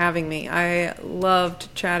 Thank you for having me. I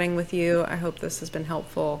loved chatting with you. I hope this has been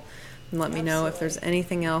helpful. And let me know if there's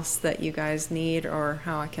anything else that you guys need or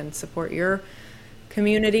how I can support your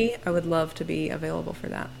community. I would love to be available for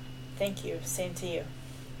that. Thank you. Same to you.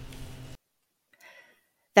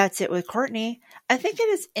 That's it with Courtney. I think it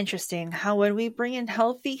is interesting how when we bring in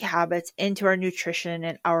healthy habits into our nutrition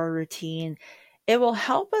and our routine, it will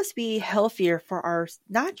help us be healthier for our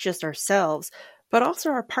not just ourselves, but also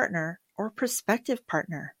our partner or prospective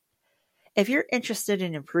partner. If you're interested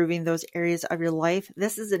in improving those areas of your life,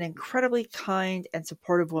 this is an incredibly kind and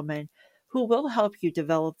supportive woman who will help you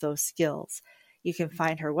develop those skills. You can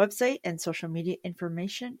find her website and social media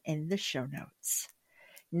information in the show notes.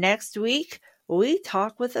 Next week, we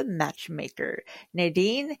talk with a matchmaker,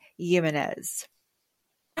 Nadine Jimenez.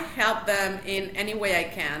 I help them in any way I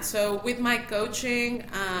can. So with my coaching,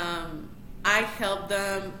 I help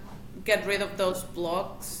them get rid of those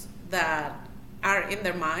blocks that are in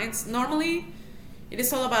their minds. Normally, it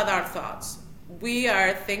is all about our thoughts. We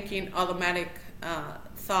are thinking automatic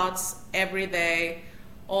thoughts every day,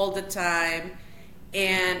 all the time.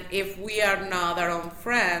 And if we are not our own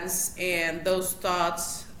friends and those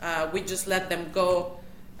thoughts, we just let them go,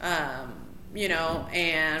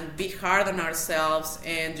 and be hard on ourselves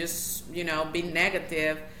and just, be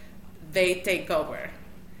negative, they take over.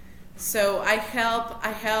 So I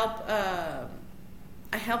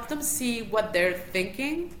help them see what they're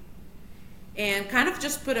thinking and kind of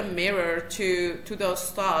just put a mirror to those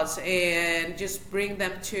thoughts and just bring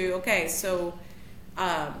them to, okay, so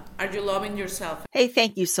are you loving yourself? Hey,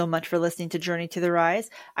 thank you so much for listening to Journey to the Rise.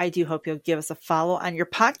 I do hope you'll give us a follow on your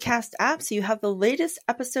podcast app so you have the latest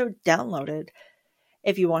episode downloaded.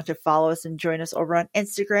 If you want to follow us and join us over on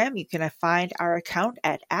Instagram, you can find our account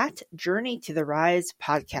at Journey to the Rise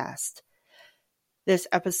Podcast. This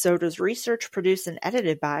episode was researched, produced, and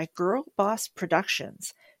edited by Girl Boss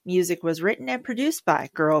Productions. Music was written and produced by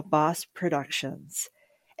Girl Boss Productions.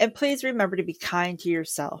 And please remember to be kind to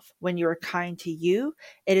yourself. When you are kind to you,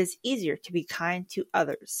 it is easier to be kind to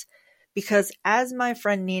others. Because as my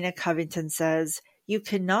friend Nina Covington says, you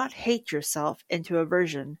cannot hate yourself into a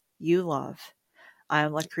version you love.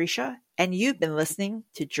 I'm Lucretia, and you've been listening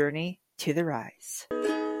to Journey to the Rise.